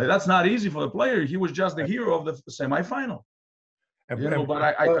 like that's not easy for the player. He was just the hero of the semifinal. And, you know, but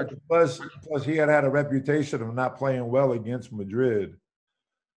plus he had a reputation of not playing well against Madrid.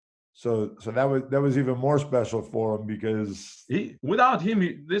 So that was even more special for him because without him,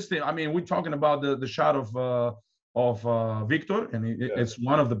 this thing. I mean, we're talking about the shot of Victor, and it's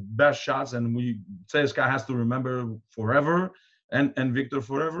one of the best shots, and CSKA has to remember forever, and Victor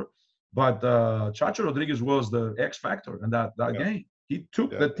forever. But Chacho Rodriguez was the X factor in that game. He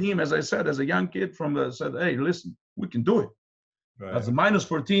took the team, as I said, as a young kid said, hey, listen, we can do it. Right. As a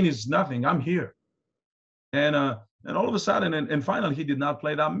 -14 is nothing. I'm here. And all of a sudden, and finally, he did not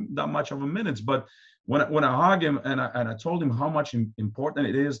play that much of a minutes. But when I hugged him and I told him how much important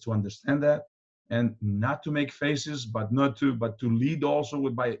it is to understand that, and not to make faces, but to lead also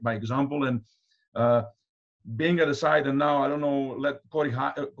by example, and being at the side. And now I don't know, let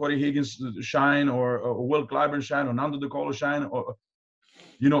Corey Higgins shine, or Will Clyburn shine, or Nando De Colo shine, or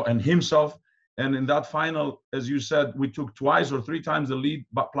you know, and himself. And in that final, as you said, we took twice or three times the lead,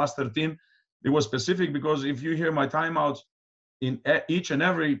 but plus 13. It was specific because if you hear my timeouts in each and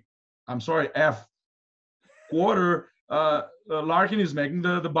every, F quarter. Larkin is making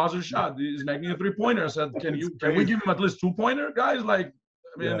the buzzer shot. He's making a 3-pointer. I said, can we give him at least 2-pointer, guys? Like,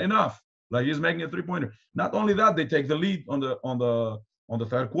 I mean, enough. Like, he's making a 3-pointer. Not only that, they take the lead on the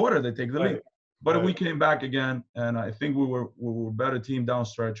third quarter. They take the lead, but we came back again, and I think we were a better team down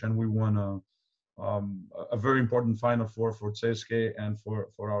stretch, and we won a very important Final Four for CSKA and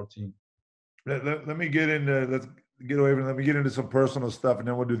for our team. Let me get into let me get into some personal stuff, and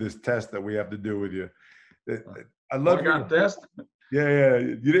then we'll do this test that we have to do with you. I love your test. Yeah.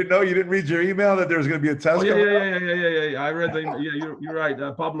 You didn't know? You didn't read your email that there was going to be a test? Yeah. I read the. Yeah, you're right.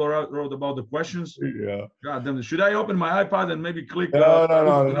 Pablo wrote about the questions. Yeah. God damn it. Should I open my iPad and maybe click?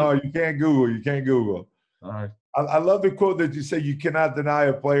 No. You can't Google. All right. I love the quote that you say, you cannot deny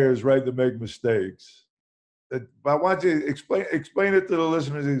a player's right to make mistakes. But I want you to explain it to the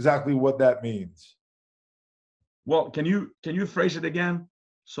listeners exactly what that means. Well, can you phrase it again?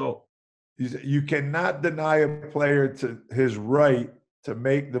 So you cannot deny a player to his right to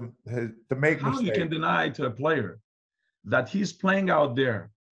make mistakes. How you can deny to a player that he's playing out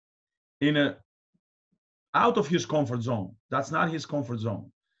there in a out of his comfort zone. That's not his comfort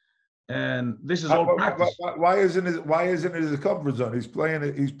zone. And this is all practice. Why isn't it his comfort zone? He's playing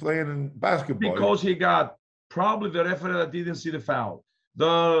in basketball. Because he got probably the referee that didn't see the foul,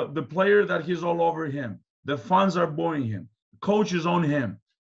 the player that he's all over him, the fans are bullying him, coach is on him,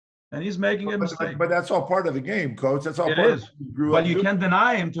 and he's making a mistake. But that's all part of the game, coach. That's all it part is. of what you grew but up you doing. can't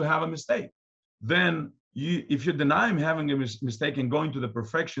deny him to have a mistake. Then if you deny him having a mistake and going to the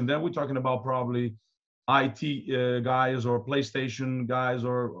perfection, then we're talking about probably IT guys or PlayStation guys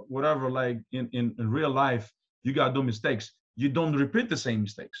or whatever. Like in real life, you gotta do mistakes. You don't repeat the same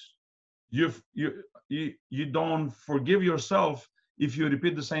mistakes. You don't forgive yourself if you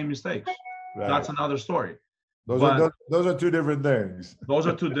repeat the same mistakes. Right. That's another story. Those are two different things. Those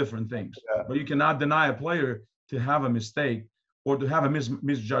are two different things. Yeah. But you cannot deny a player to have a mistake or to have a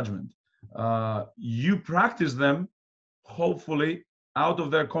misjudgment. You practice them, hopefully, out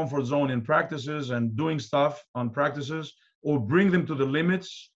of their comfort zone in practices and doing stuff on practices, or bring them to the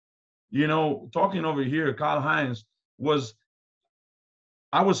limits. You know, talking over here, Karl-Heinz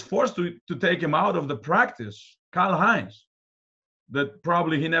I was forced to take him out of the practice, Karl-Heinz, that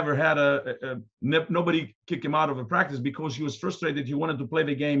probably he never had nobody kick him out of a practice because he was frustrated. He wanted to play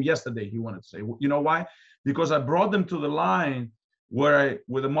the game yesterday, he wanted to say. You know why? Because I brought them to the line where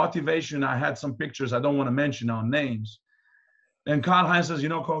with the motivation, I had some pictures. I don't want to mention our names. And Karl-Heinz says, you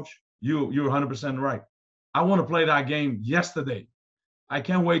know, coach, you're 100% right. I want to play that game yesterday. I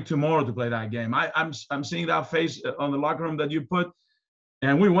can't wait tomorrow to play that game. I'm seeing that face on the locker room that you put,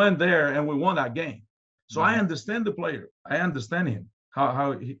 and we went there and we won that game. So I understand the player. I understand him,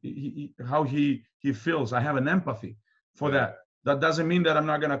 how he feels. I have an empathy for that. That doesn't mean that I'm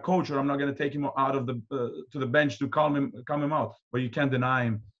not going to coach or I'm not going to take him out of to the bench to calm him out. But you can't deny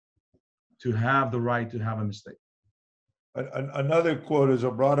him to have the right to have a mistake. Another quote is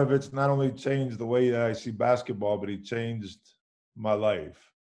Obradovic not only changed the way that I see basketball, but he changed my life.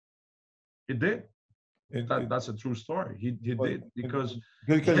 He did. That's a true story. He did because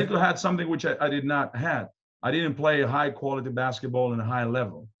Zeljko had something which I did not have. I didn't play high quality basketball in a high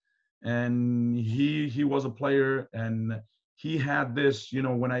level, and he was a player, and he had this. You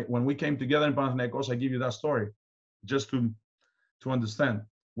know, when we came together in Panathinaikos, I give you that story, just to understand.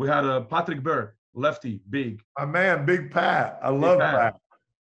 We had a Patrick Berg, lefty, big. My man, Big Pat. I love Pat.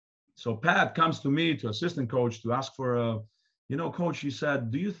 So Pat comes to me, to assistant coach, to ask for a, you know, coach. He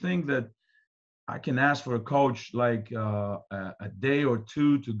said, "Do you think that I can ask for a coach like a day or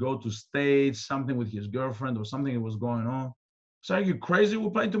two to go to States, something with his girlfriend or something that was going on?" So, are you crazy? We're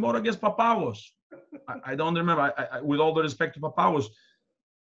playing tomorrow against Papavos. I don't remember. With all the respect to Papavos,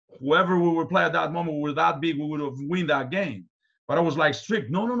 whoever we would play at that moment, we were that big, we would have win that game. But I was like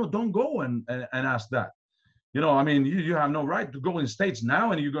strict. No, don't go and ask that. You know, I mean, you have no right to go in States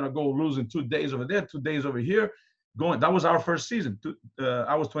now, and you're going to go losing 2 days over there, 2 days over here. That was our first season.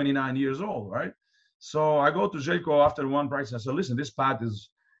 I was 29 years old, right? So I go to Zeljko after one practice. I said, listen, this Pat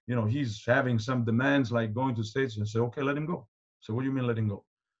is, you know, he's having some demands like going to States. And I said, okay, let him go. So what do you mean let him go?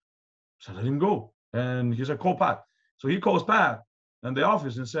 So let him go. And he said, call Pat. So he calls Pat in the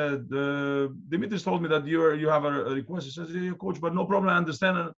office and said, Dimitris told me that you have a request. He says, yeah, coach, but no problem. I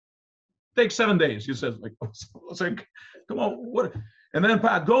understand. Take 7 days. He says, like, I was like, come on, what? And then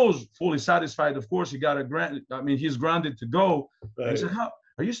Pat goes fully satisfied. Of course, he got a grant. I mean, he's granted to go. Right. He said, how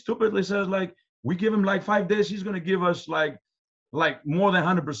are you stupid? He says, like, we give him like 5 days. He's going to give us like more than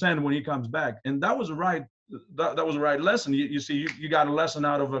 100% when he comes back. And that was the right, that was the right lesson. You see, you got a lesson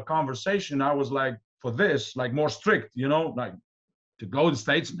out of a conversation. I was like, for this, like more strict, you know, like to go to the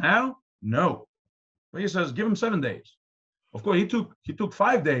States now? No. But he says, give him 7 days. Of course, he took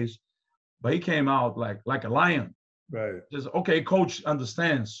 5 days, but he came out like a lion. Right. Says, okay, coach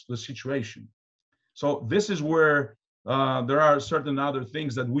understands the situation. So this is where there are certain other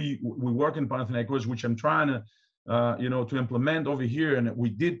things that we work in Panathinaikos, which I'm trying to, to implement over here. And we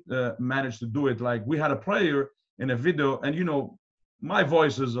did manage to do it. Like we had a player in a video, and, you know, my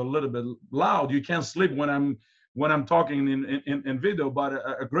voice is a little bit loud. You can't sleep when I'm talking in video, but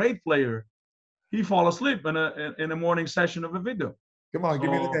a great player, he fall asleep in a morning session of a video. Come on,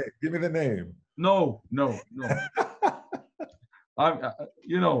 give me the name. Give me the name. No.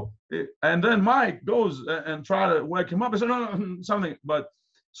 And then Mike goes and try to wake him up. I said, no, something. But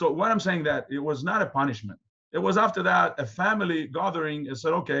so what I'm saying that it was not a punishment. It was after that a family gathering and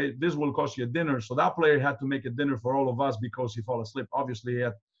said, okay, this will cost you a dinner. So that player had to make a dinner for all of us because he fell asleep. Obviously,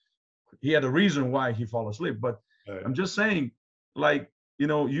 he had a reason why he fell asleep. But right. I'm just saying, like, you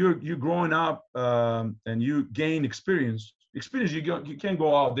know, you're growing up and you gain experience. You can't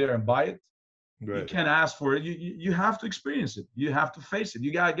go out there and buy it. Right. You can't ask for it. You have to experience it. You have to face it.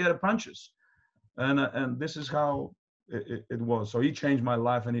 You gotta get the punches. and this is how it was. So he changed my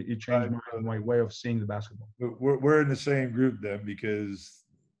life, and he changed my way of seeing the basketball. We're in the same group then, because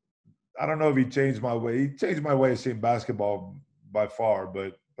I don't know if he changed my way. He changed my way of seeing basketball by far,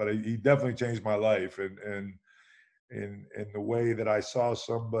 but he definitely changed my life, and in the way that I saw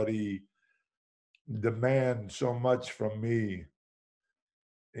somebody demand so much from me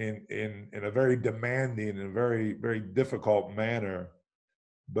in a very demanding and very difficult manner,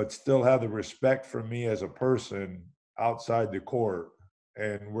 but still have the respect for me as a person outside the court.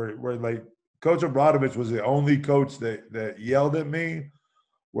 And we're like, Coach Obradovic was the only coach that yelled at me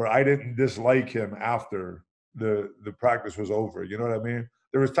where I didn't dislike him after the practice was over. You know what I mean?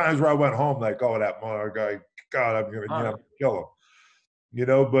 There was times where I went home like, oh, that mother guy, God, I'm gonna kill him. You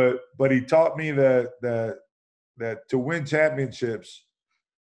know, but he taught me that to win championships,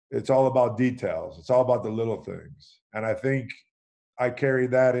 it's all about details. It's all about the little things. And I think I carry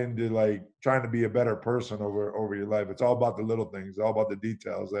that into like trying to be a better person over your life. It's all about the little things, all about the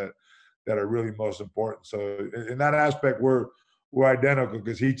details that are really most important. So in that aspect, we're identical,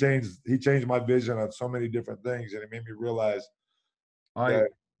 because he changed my vision on so many different things, and it made me realize that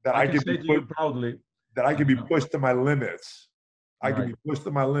I can say to you proudly that I can be pushed to my limits. I can be pushed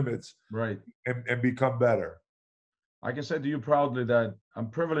to my limits, right, and become better. I can say to you proudly that I'm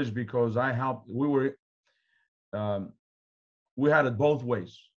privileged because I helped. We had it both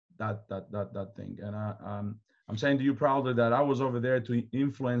ways. That thing, and I'm saying to you proudly that I was over there to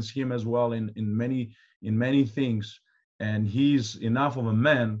influence him as well in many things, and he's enough of a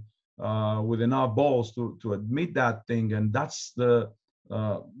man with enough balls to admit that thing, and that's the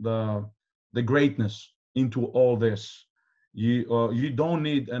greatness into all this. You don't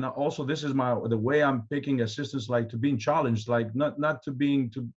need, and also this is the way I'm picking assistants, like to being challenged, like not to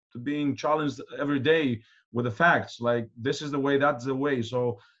being challenged every day with the facts, like this is the way, that's the way.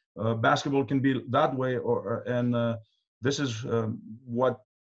 So basketball can be that way, and this is what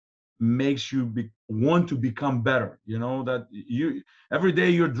makes you want to become better. You know that you every day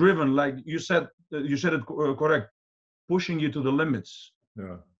you're driven, like you said it correct, pushing you to the limits.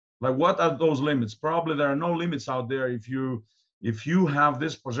 Yeah. Like, what are those limits? Probably there are no limits out there if you have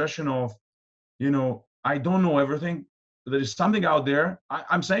this possession of, I don't know everything. There is something out there.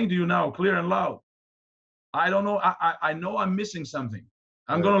 I'm saying to you now, clear and loud, I don't know. I know I'm missing something.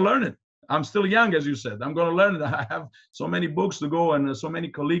 I'm going to learn it. I'm still young, as you said. I'm going to learn it. I have so many books to go and so many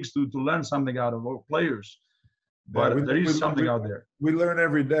colleagues to learn something out of players. But there is something out there. We learn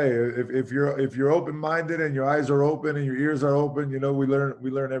every day. If you're open-minded and your eyes are open and your ears are open, we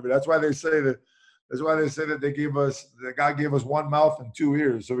learn every day. That's why they say that that God gave us one mouth and two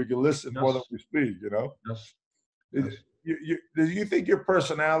ears so we can listen more than we speak. Yes. Do you think your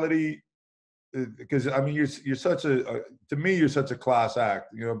personality? Because I mean, you're such to me, you're such a class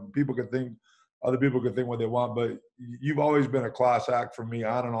act. Other people can think what they want, but you've always been a class act for me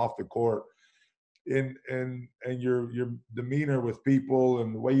on and off the court. And your demeanor with people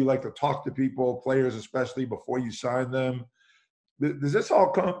and the way you like to talk to people, players especially, before you sign them. Does this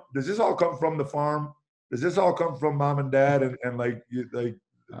all come from the farm? Does this all come from mom and dad and what you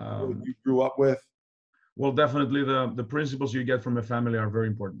grew up with? Well, definitely the principles you get from a family are very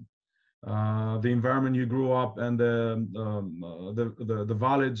important. The environment you grew up and the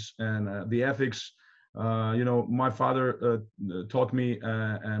values and the ethics. My father taught me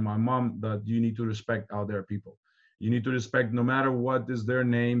and my mom that you need to respect out there people. You need to respect no matter what is their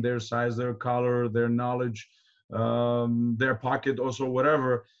name, their size, their color, their knowledge, their pocket, also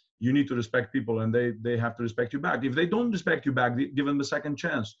whatever. You need to respect people, and they have to respect you back. If they don't respect you back, give them a second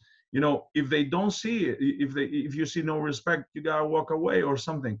chance. If they don't see it, if you see no respect, you gotta walk away or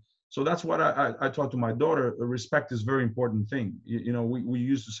something. So that's what I taught to my daughter. Respect is a very important thing. We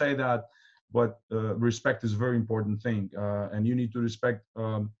used to say that, but respect is a very important thing. And you need to respect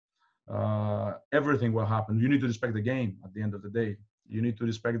everything will happen. You need to respect the game at the end of the day. You need to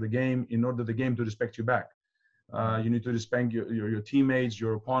respect the game in order the game to respect you back. You need to respect your teammates,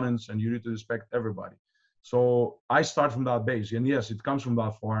 your opponents, and you need to respect everybody. So I start from that base. And yes, it comes from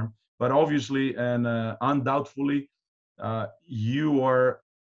that farm. But obviously and undoubtedly, you are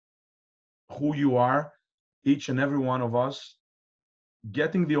who you are, each and every one of us,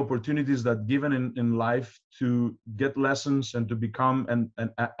 getting the opportunities that given in life to get lessons and to become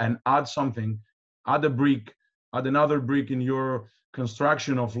and add something, add another brick in your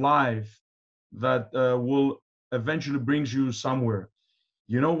construction of life that will eventually brings you somewhere.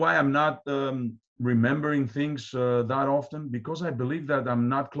 You know why I'm not remembering things that often? Because I believe that I'm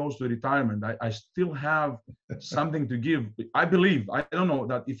not close to retirement. I still have something to give. I don't know,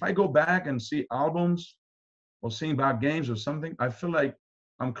 that if I go back and see albums or seeing back games or something, I feel like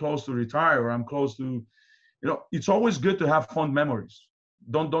I'm close to retire, or I'm close to, it's always good to have fond memories.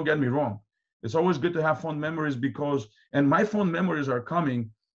 Don't get me wrong. It's always good to have fond memories because, and my fond memories are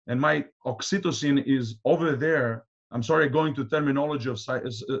coming, and my oxytocin is over there. I'm sorry, going to terminology of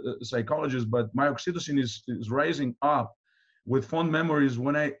psychologists, but my oxytocin is rising up with fond memories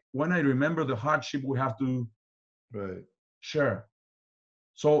when I remember the hardship we have to share.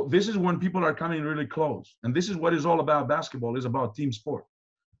 So this is when people are coming really close, and this is what is all about. Basketball is about team sport.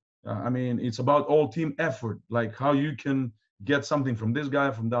 I mean, it's about all team effort, like how you can get something from this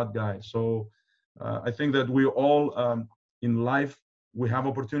guy, from that guy. So I think that we all in life, we have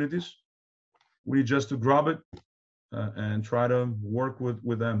opportunities. We just to grab it and try to work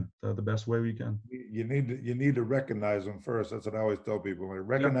with them the best way we can. You need to recognize them first. That's what I always tell people. Like,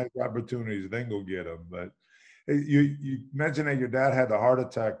 recognize opportunities, then go get them. But you mentioned that your dad had a heart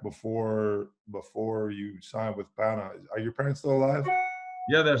attack before you signed with Pana. Are your parents still alive?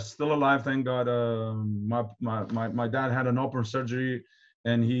 Yeah, they're still alive, thank God. My dad had an open surgery,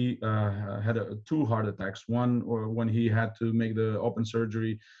 and he had two heart attacks. One when he had to make the open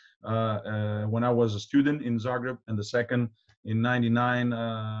surgery when I was a student in Zagreb, and the second in '99.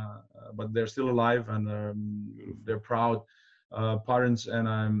 But they're still alive, and they're proud parents, and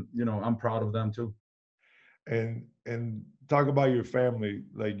I'm proud of them too. And talk about your family.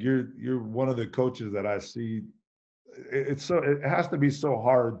 Like you're one of the coaches that I see. It has to be so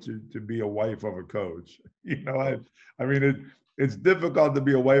hard to be a wife of a coach. I mean it's difficult to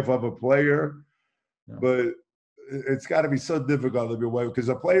be a wife of a player, but it's got to be so difficult to be a wife, because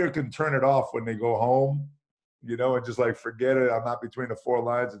a player can turn it off when they go home, and just like forget it. I'm not between the four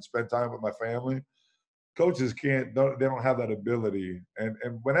lines and spend time with my family. Coaches can't. They don't have that ability. And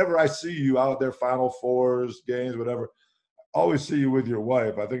whenever I see you out there, Final Fours, games, whatever, I always see you with your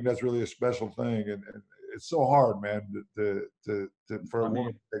wife. I think that's really a special thing, and it's so hard, man, for a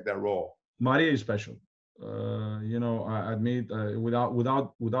woman to take that role. Maria is special. I admit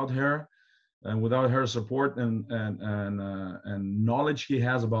without her, and without her support and knowledge he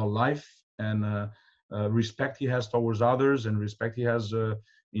has about life, and respect he has towards others, and respect he has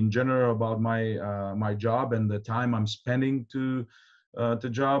in general about my job and the time I'm spending to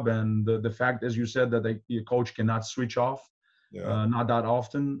job, and the fact, as you said, that a coach cannot switch off. Not that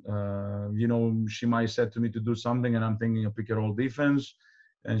often. She might said to me to do something, and I'm thinking of pick and roll defense,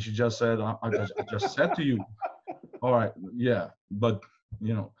 and she just said, I just said to you, all right, yeah, but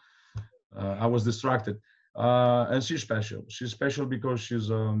I was distracted. And she's special. She's special because she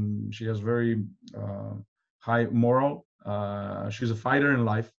has very high moral. She's a fighter in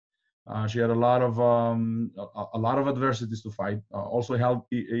life. She had a lot of adversities to fight. Also health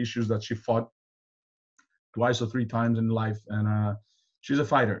issues that she fought twice or three times in life, and she's a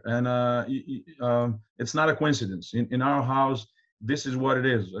fighter. And it's not a coincidence. In our house, this is what it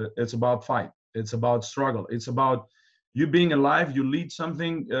is. It's about fight. It's about struggle. It's about you being alive. You lead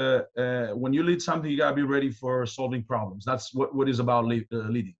something. When you lead something, you gotta be ready for solving problems. That's what is about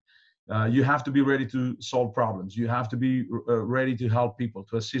leading. You have to be ready to solve problems. You have to be ready to help people,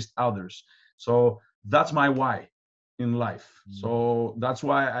 to assist others. So that's my why in life. So that's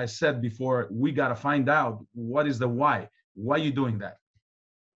why I said before, we got to find out what is the why. Why are you doing that?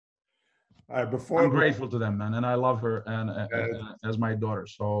 All right, I'm grateful to them, man, and I love her and as my daughter.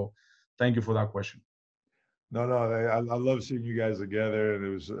 So thank you for that question. No, I love seeing you guys together, and it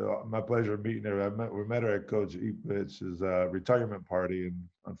was my pleasure meeting her. We met her at Coach Ipich's retirement party, and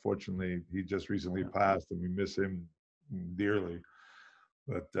unfortunately, he just recently passed, and we miss him dearly.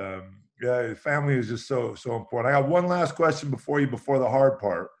 But yeah, family is just so important. I got one last question before the hard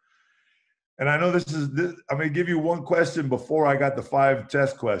part, and I know I'm going to give you one question before I got the 5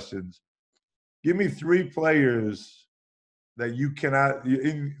 test questions. Give me 3 players that you cannot,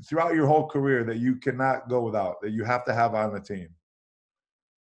 throughout your whole career, that you cannot go without, that you have to have on the team.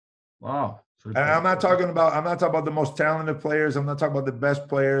 Wow. And I'm not talking about the most talented players. I'm not talking about the best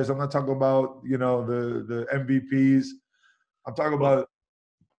players. I'm not talking about, the MVPs. I'm talking about.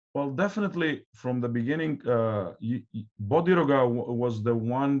 Well, definitely from the beginning, Bodiroga was the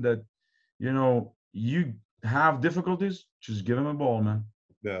one that, you have difficulties, just give him a ball, man.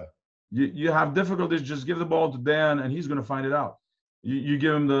 Yeah. You have difficulties, just give the ball to Dan, and he's going to find it out. You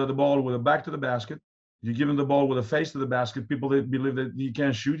give him the ball with a back to the basket. You give him the ball with a face to the basket. People that believe that he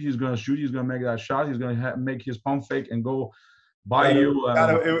can't shoot, he's going to shoot. He's going to make that shot. He's going to make his pump fake and go by you.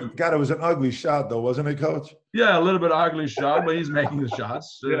 It was an ugly shot, though, wasn't it, Coach? Yeah, a little bit ugly shot, but he's making the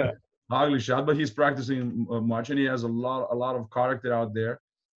shots. Yeah. Ugly shot, but he's practicing much, and he has a lot of character out there.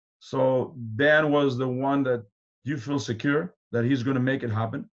 So Dan was the one that you feel secure that he's going to make it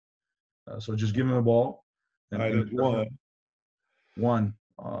happen. So just give him the ball. And one.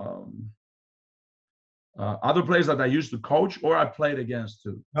 Other players that I used to coach or I played against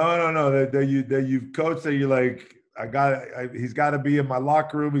too. No. That you've coached, that you like, he's got to be in my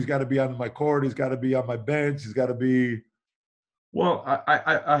locker room. He's got to be on my court. He's got to be on my bench. He's got to be. Well,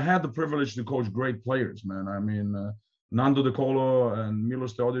 I had the privilege to coach great players, man. I mean, Nando De Colo and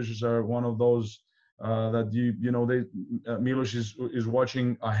Milos Teodosic are one of those that Milos is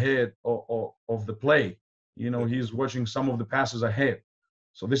watching ahead of the play. He's watching some of the passes ahead.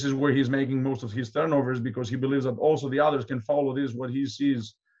 So this is where he's making most of his turnovers, because he believes that also the others can follow this, what he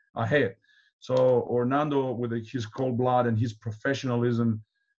sees ahead. So Orlando, with his cold blood and his professionalism,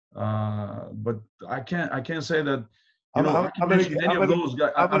 but I can't say that. I'm going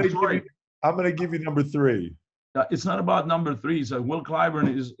to give you number 3. It's not about number 3. So Will Clyburn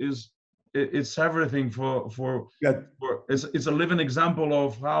it's everything for it's a living example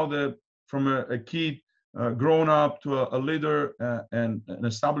of how from a kid grown up to a leader and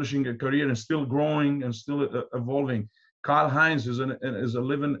establishing a career and still growing and still evolving. Kyle Hines is a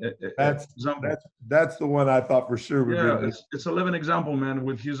living example. That's the one I thought for sure would be. It's a living example, man,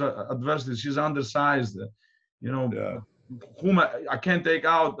 with his adversities. He's undersized, whom I can't take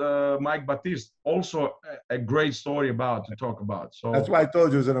out. Mike Batiste, also a great story to talk about. So that's why I told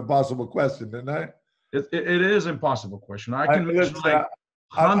you it was an impossible question, didn't I? It is an impossible question. I can mention like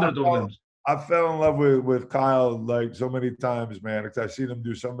 100 of them. I fell in love with Kyle like so many times, man, because I've seen him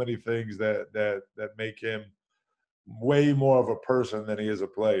do so many things that make him way more of a person than he is a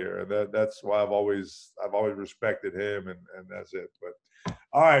player, and that's why I've always respected him, and that's it. But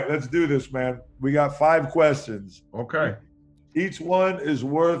all right, let's do this, man. We got 5 questions. Okay. Each one is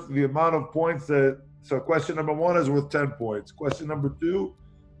worth the amount of points so question number 1 is worth 10 points. Question number 2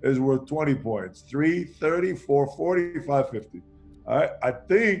 is worth 20 points. 3, 30, 4, 40, 5, 50. All right. I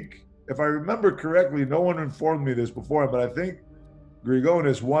think, if I remember correctly, no one informed me this before, but I think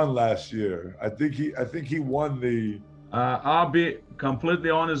Grigonis won last year. I think he won the. I'll be completely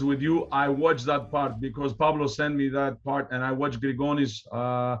honest with you. I watched that part because Pablo sent me that part, and I watched Grigonis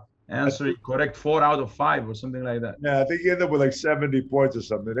answer correct 4 out of 5 or something like that. Yeah, I think he ended up with like 70 points or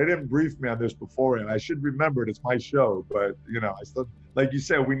something. They didn't brief me on this beforehand. I should remember it. It's my show, but I still, like you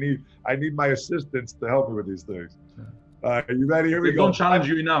said, I need my assistants to help me with these things. Are you ready? Here we go. They don't challenge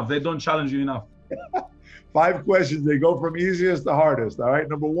you enough. They don't challenge you enough. 5 questions. They go from easiest to hardest. All right.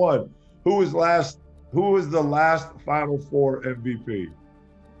 Number 1, who was the last Final Four MVP?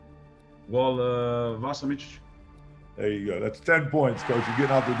 Well, Vasamic. There you go. That's 10 points, Coach. You're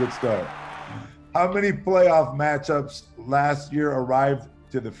getting off to a good start. How many playoff matchups last year arrived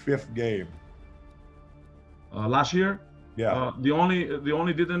to the 5th game? Last year? Yeah. The only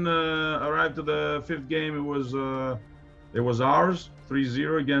didn't arrive to the 5th game. It was ours,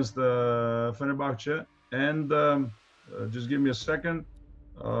 3-0 against Fenerbahce. And just give me a second.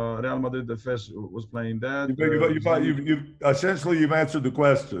 Real Madrid Efes was playing that. You've answered the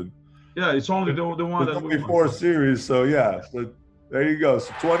question. Yeah, it's only the one that only 4 series, so yeah. So there you go.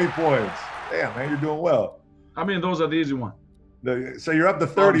 So 20 points. Damn, man, you're doing well. I mean, those are the easy ones. So you're up to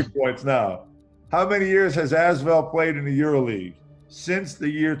 30 points now. How many years has Asvel played in the EuroLeague? Since the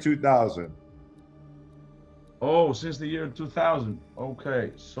year 2000. Oh, since the year 2000.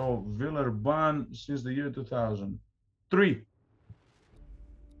 Okay, so Villeurbanne since the year 2000. 3.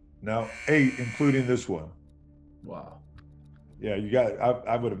 No, 8, including this one. Wow. Yeah, you got.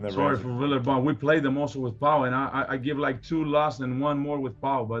 I would have never. Sorry for Villeurbanne. We played them also with Pau, and I give like 2 lost and 1 more with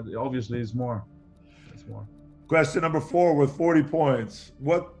Pau, but obviously it's more. It's more. Question number 4 with 40 points.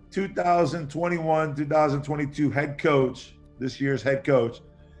 What 2021-2022 head coach, this year's head coach,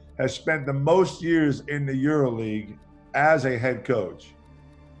 has spent the most years in the EuroLeague as a head coach?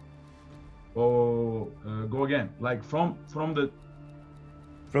 Oh, go again. Like from the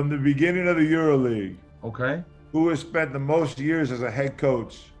beginning of the EuroLeague. Okay. Who has spent the most years as a head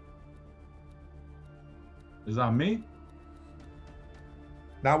coach? Is that me?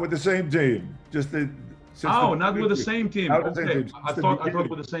 Not with the same team. Just the. Not with the same team. Okay. I thought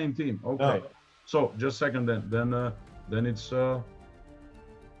with the same team. Okay. No. So just a second then it's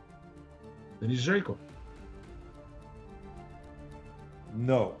Zeljko.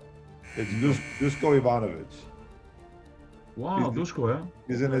 No, it's Duško Ivanovic. Wow, Duško, yeah.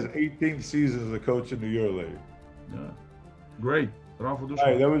 He's in his 18th season as a coach in the EuroLeague. Yeah, great. Bravo, Duško.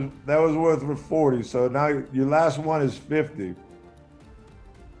 All right, that was worth 40. So now your last one is 50.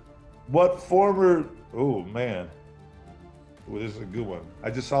 What former? Oh man, this is a good one. I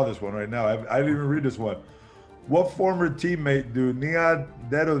just saw this one right now. I didn't even read this one. What former teammate do Nenad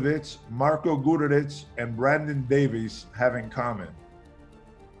Dedovic, Marko Guduric, and Brandon Davies have in common?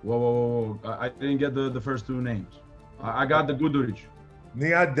 Whoa. I didn't get the first 2 names. I got the Guduric.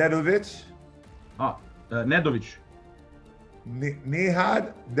 Nihad Dedovic. Nedovic.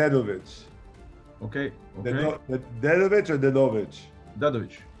 Nihad Dedovic. Okay. Dedovic or Dedovic?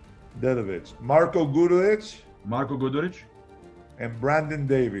 Dedovic. Dedovic. Marko Guduric. Marko Guduric. And Brandon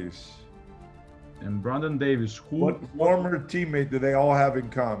Davies. And Brandon Davies. What former teammate do they all have in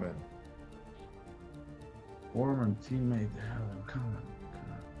common? Former teammate they have in common.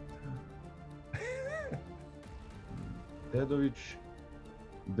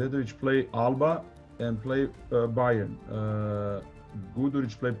 Dedovic play Alba and play Bayern.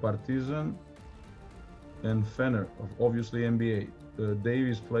 Guduric play Partizan and Fener, obviously NBA.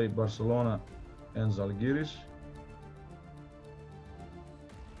 Davies play Barcelona and Zalgiris.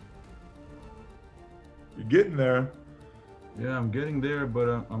 You're getting there. Yeah, I'm getting there, but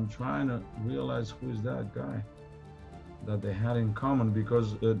I'm trying to realize who is that guy that they had in common,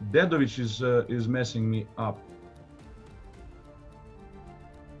 because Dedovic is messing me up.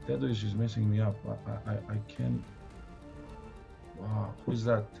 Dedovic is messing me up. I can't. Wow, who is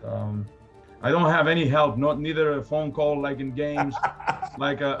that? I don't have any help. Neither a phone call like in games,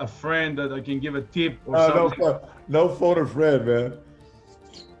 like a friend that I can give a tip or something. No phone or friend, man.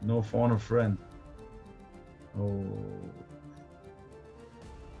 No phone or friend. Oh,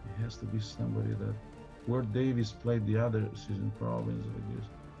 it has to be somebody that where Davies played the other season, probably.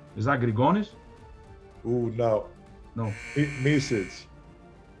 Is that Grigonis? Ooh, no. No. Misic.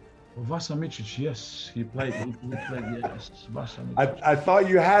 Vasa Micic, yes, he played. Yes, Vasa Micic. I thought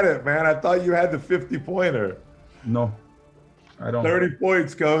you had it, man. I thought you had the 50-pointer. No, I don't. 30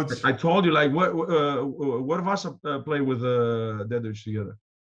 points, coach. I told you, like, what Vasa played with Dedovic together?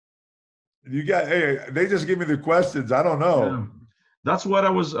 You got. Hey, they just give me the questions. I don't know. Yeah. That's what I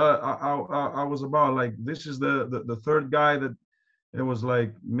was about. Like, this is the third guy that it was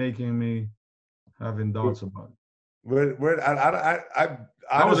like making me having doubts about. That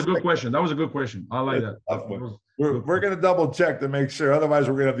was a good question. That was a good question. I like that. We're gonna double check to make sure. Otherwise,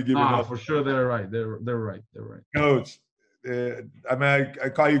 we're gonna have to give you. For sure, they're right. They're right. They're right. Coach, I mean, I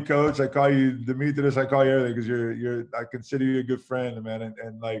call you coach. I call you Dimitris. I call you everything because you're. I consider you a good friend, man.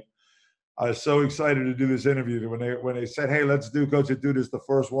 And like, I was so excited to do this interview. When they said, "Hey, let's do Coach Itoudis the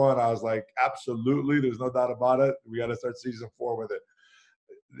first one," I was like, "Absolutely. There's no doubt about it. We got to start season 4 with it."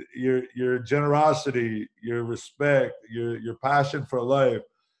 Your generosity, your respect, your passion for life,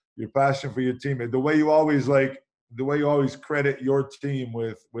 your passion for your team, and the way you always credit your team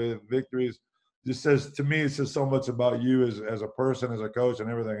with victories, just says to me, it says so much about you as a person, as a coach, and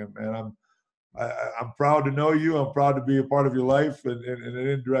everything. And I'm proud to know you. I'm proud to be a part of your life in an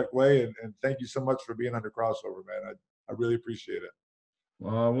indirect way. And thank you so much for being on the crossover, man. I really appreciate it.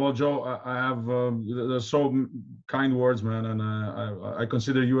 Well, Joe, I have there's so kind words, man, and I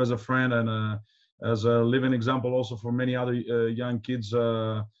consider you as a friend and as a living example also for many other young kids.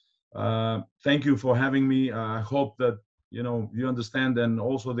 Thank you for having me. I hope that you understand, and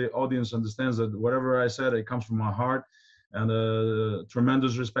also the audience understands that whatever I said, it comes from my heart, and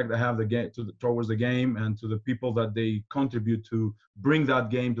tremendous respect I have towards the game and to the people that they contribute to bring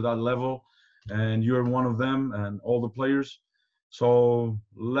that game to that level, and you're one of them, and all the players. So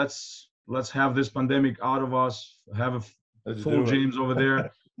let's have this pandemic out of us, have a full gyms over there,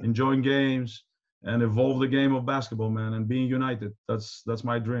 enjoying games, and evolve the game of basketball, man, and being united. That's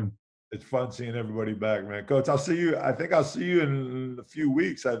my dream. It's fun seeing everybody back, man. Coach, I'll see you. I think I'll see you in a few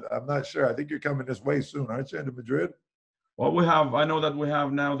weeks. I'm not sure. I think you're coming this way soon, aren't you, into Madrid? Well, I know that we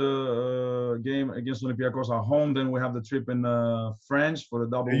have now the game against Olympiacos at home. Then we have the trip in France for the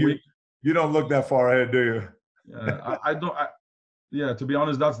double week. You don't look that far ahead, do you? I don't. Yeah, to be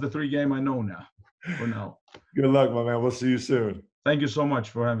honest, that's the 3 game I know now. For now. Good luck, my man. We'll see you soon. Thank you so much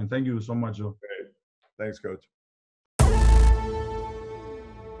for having me. Thank you so much, Joe. Great. Thanks, Coach.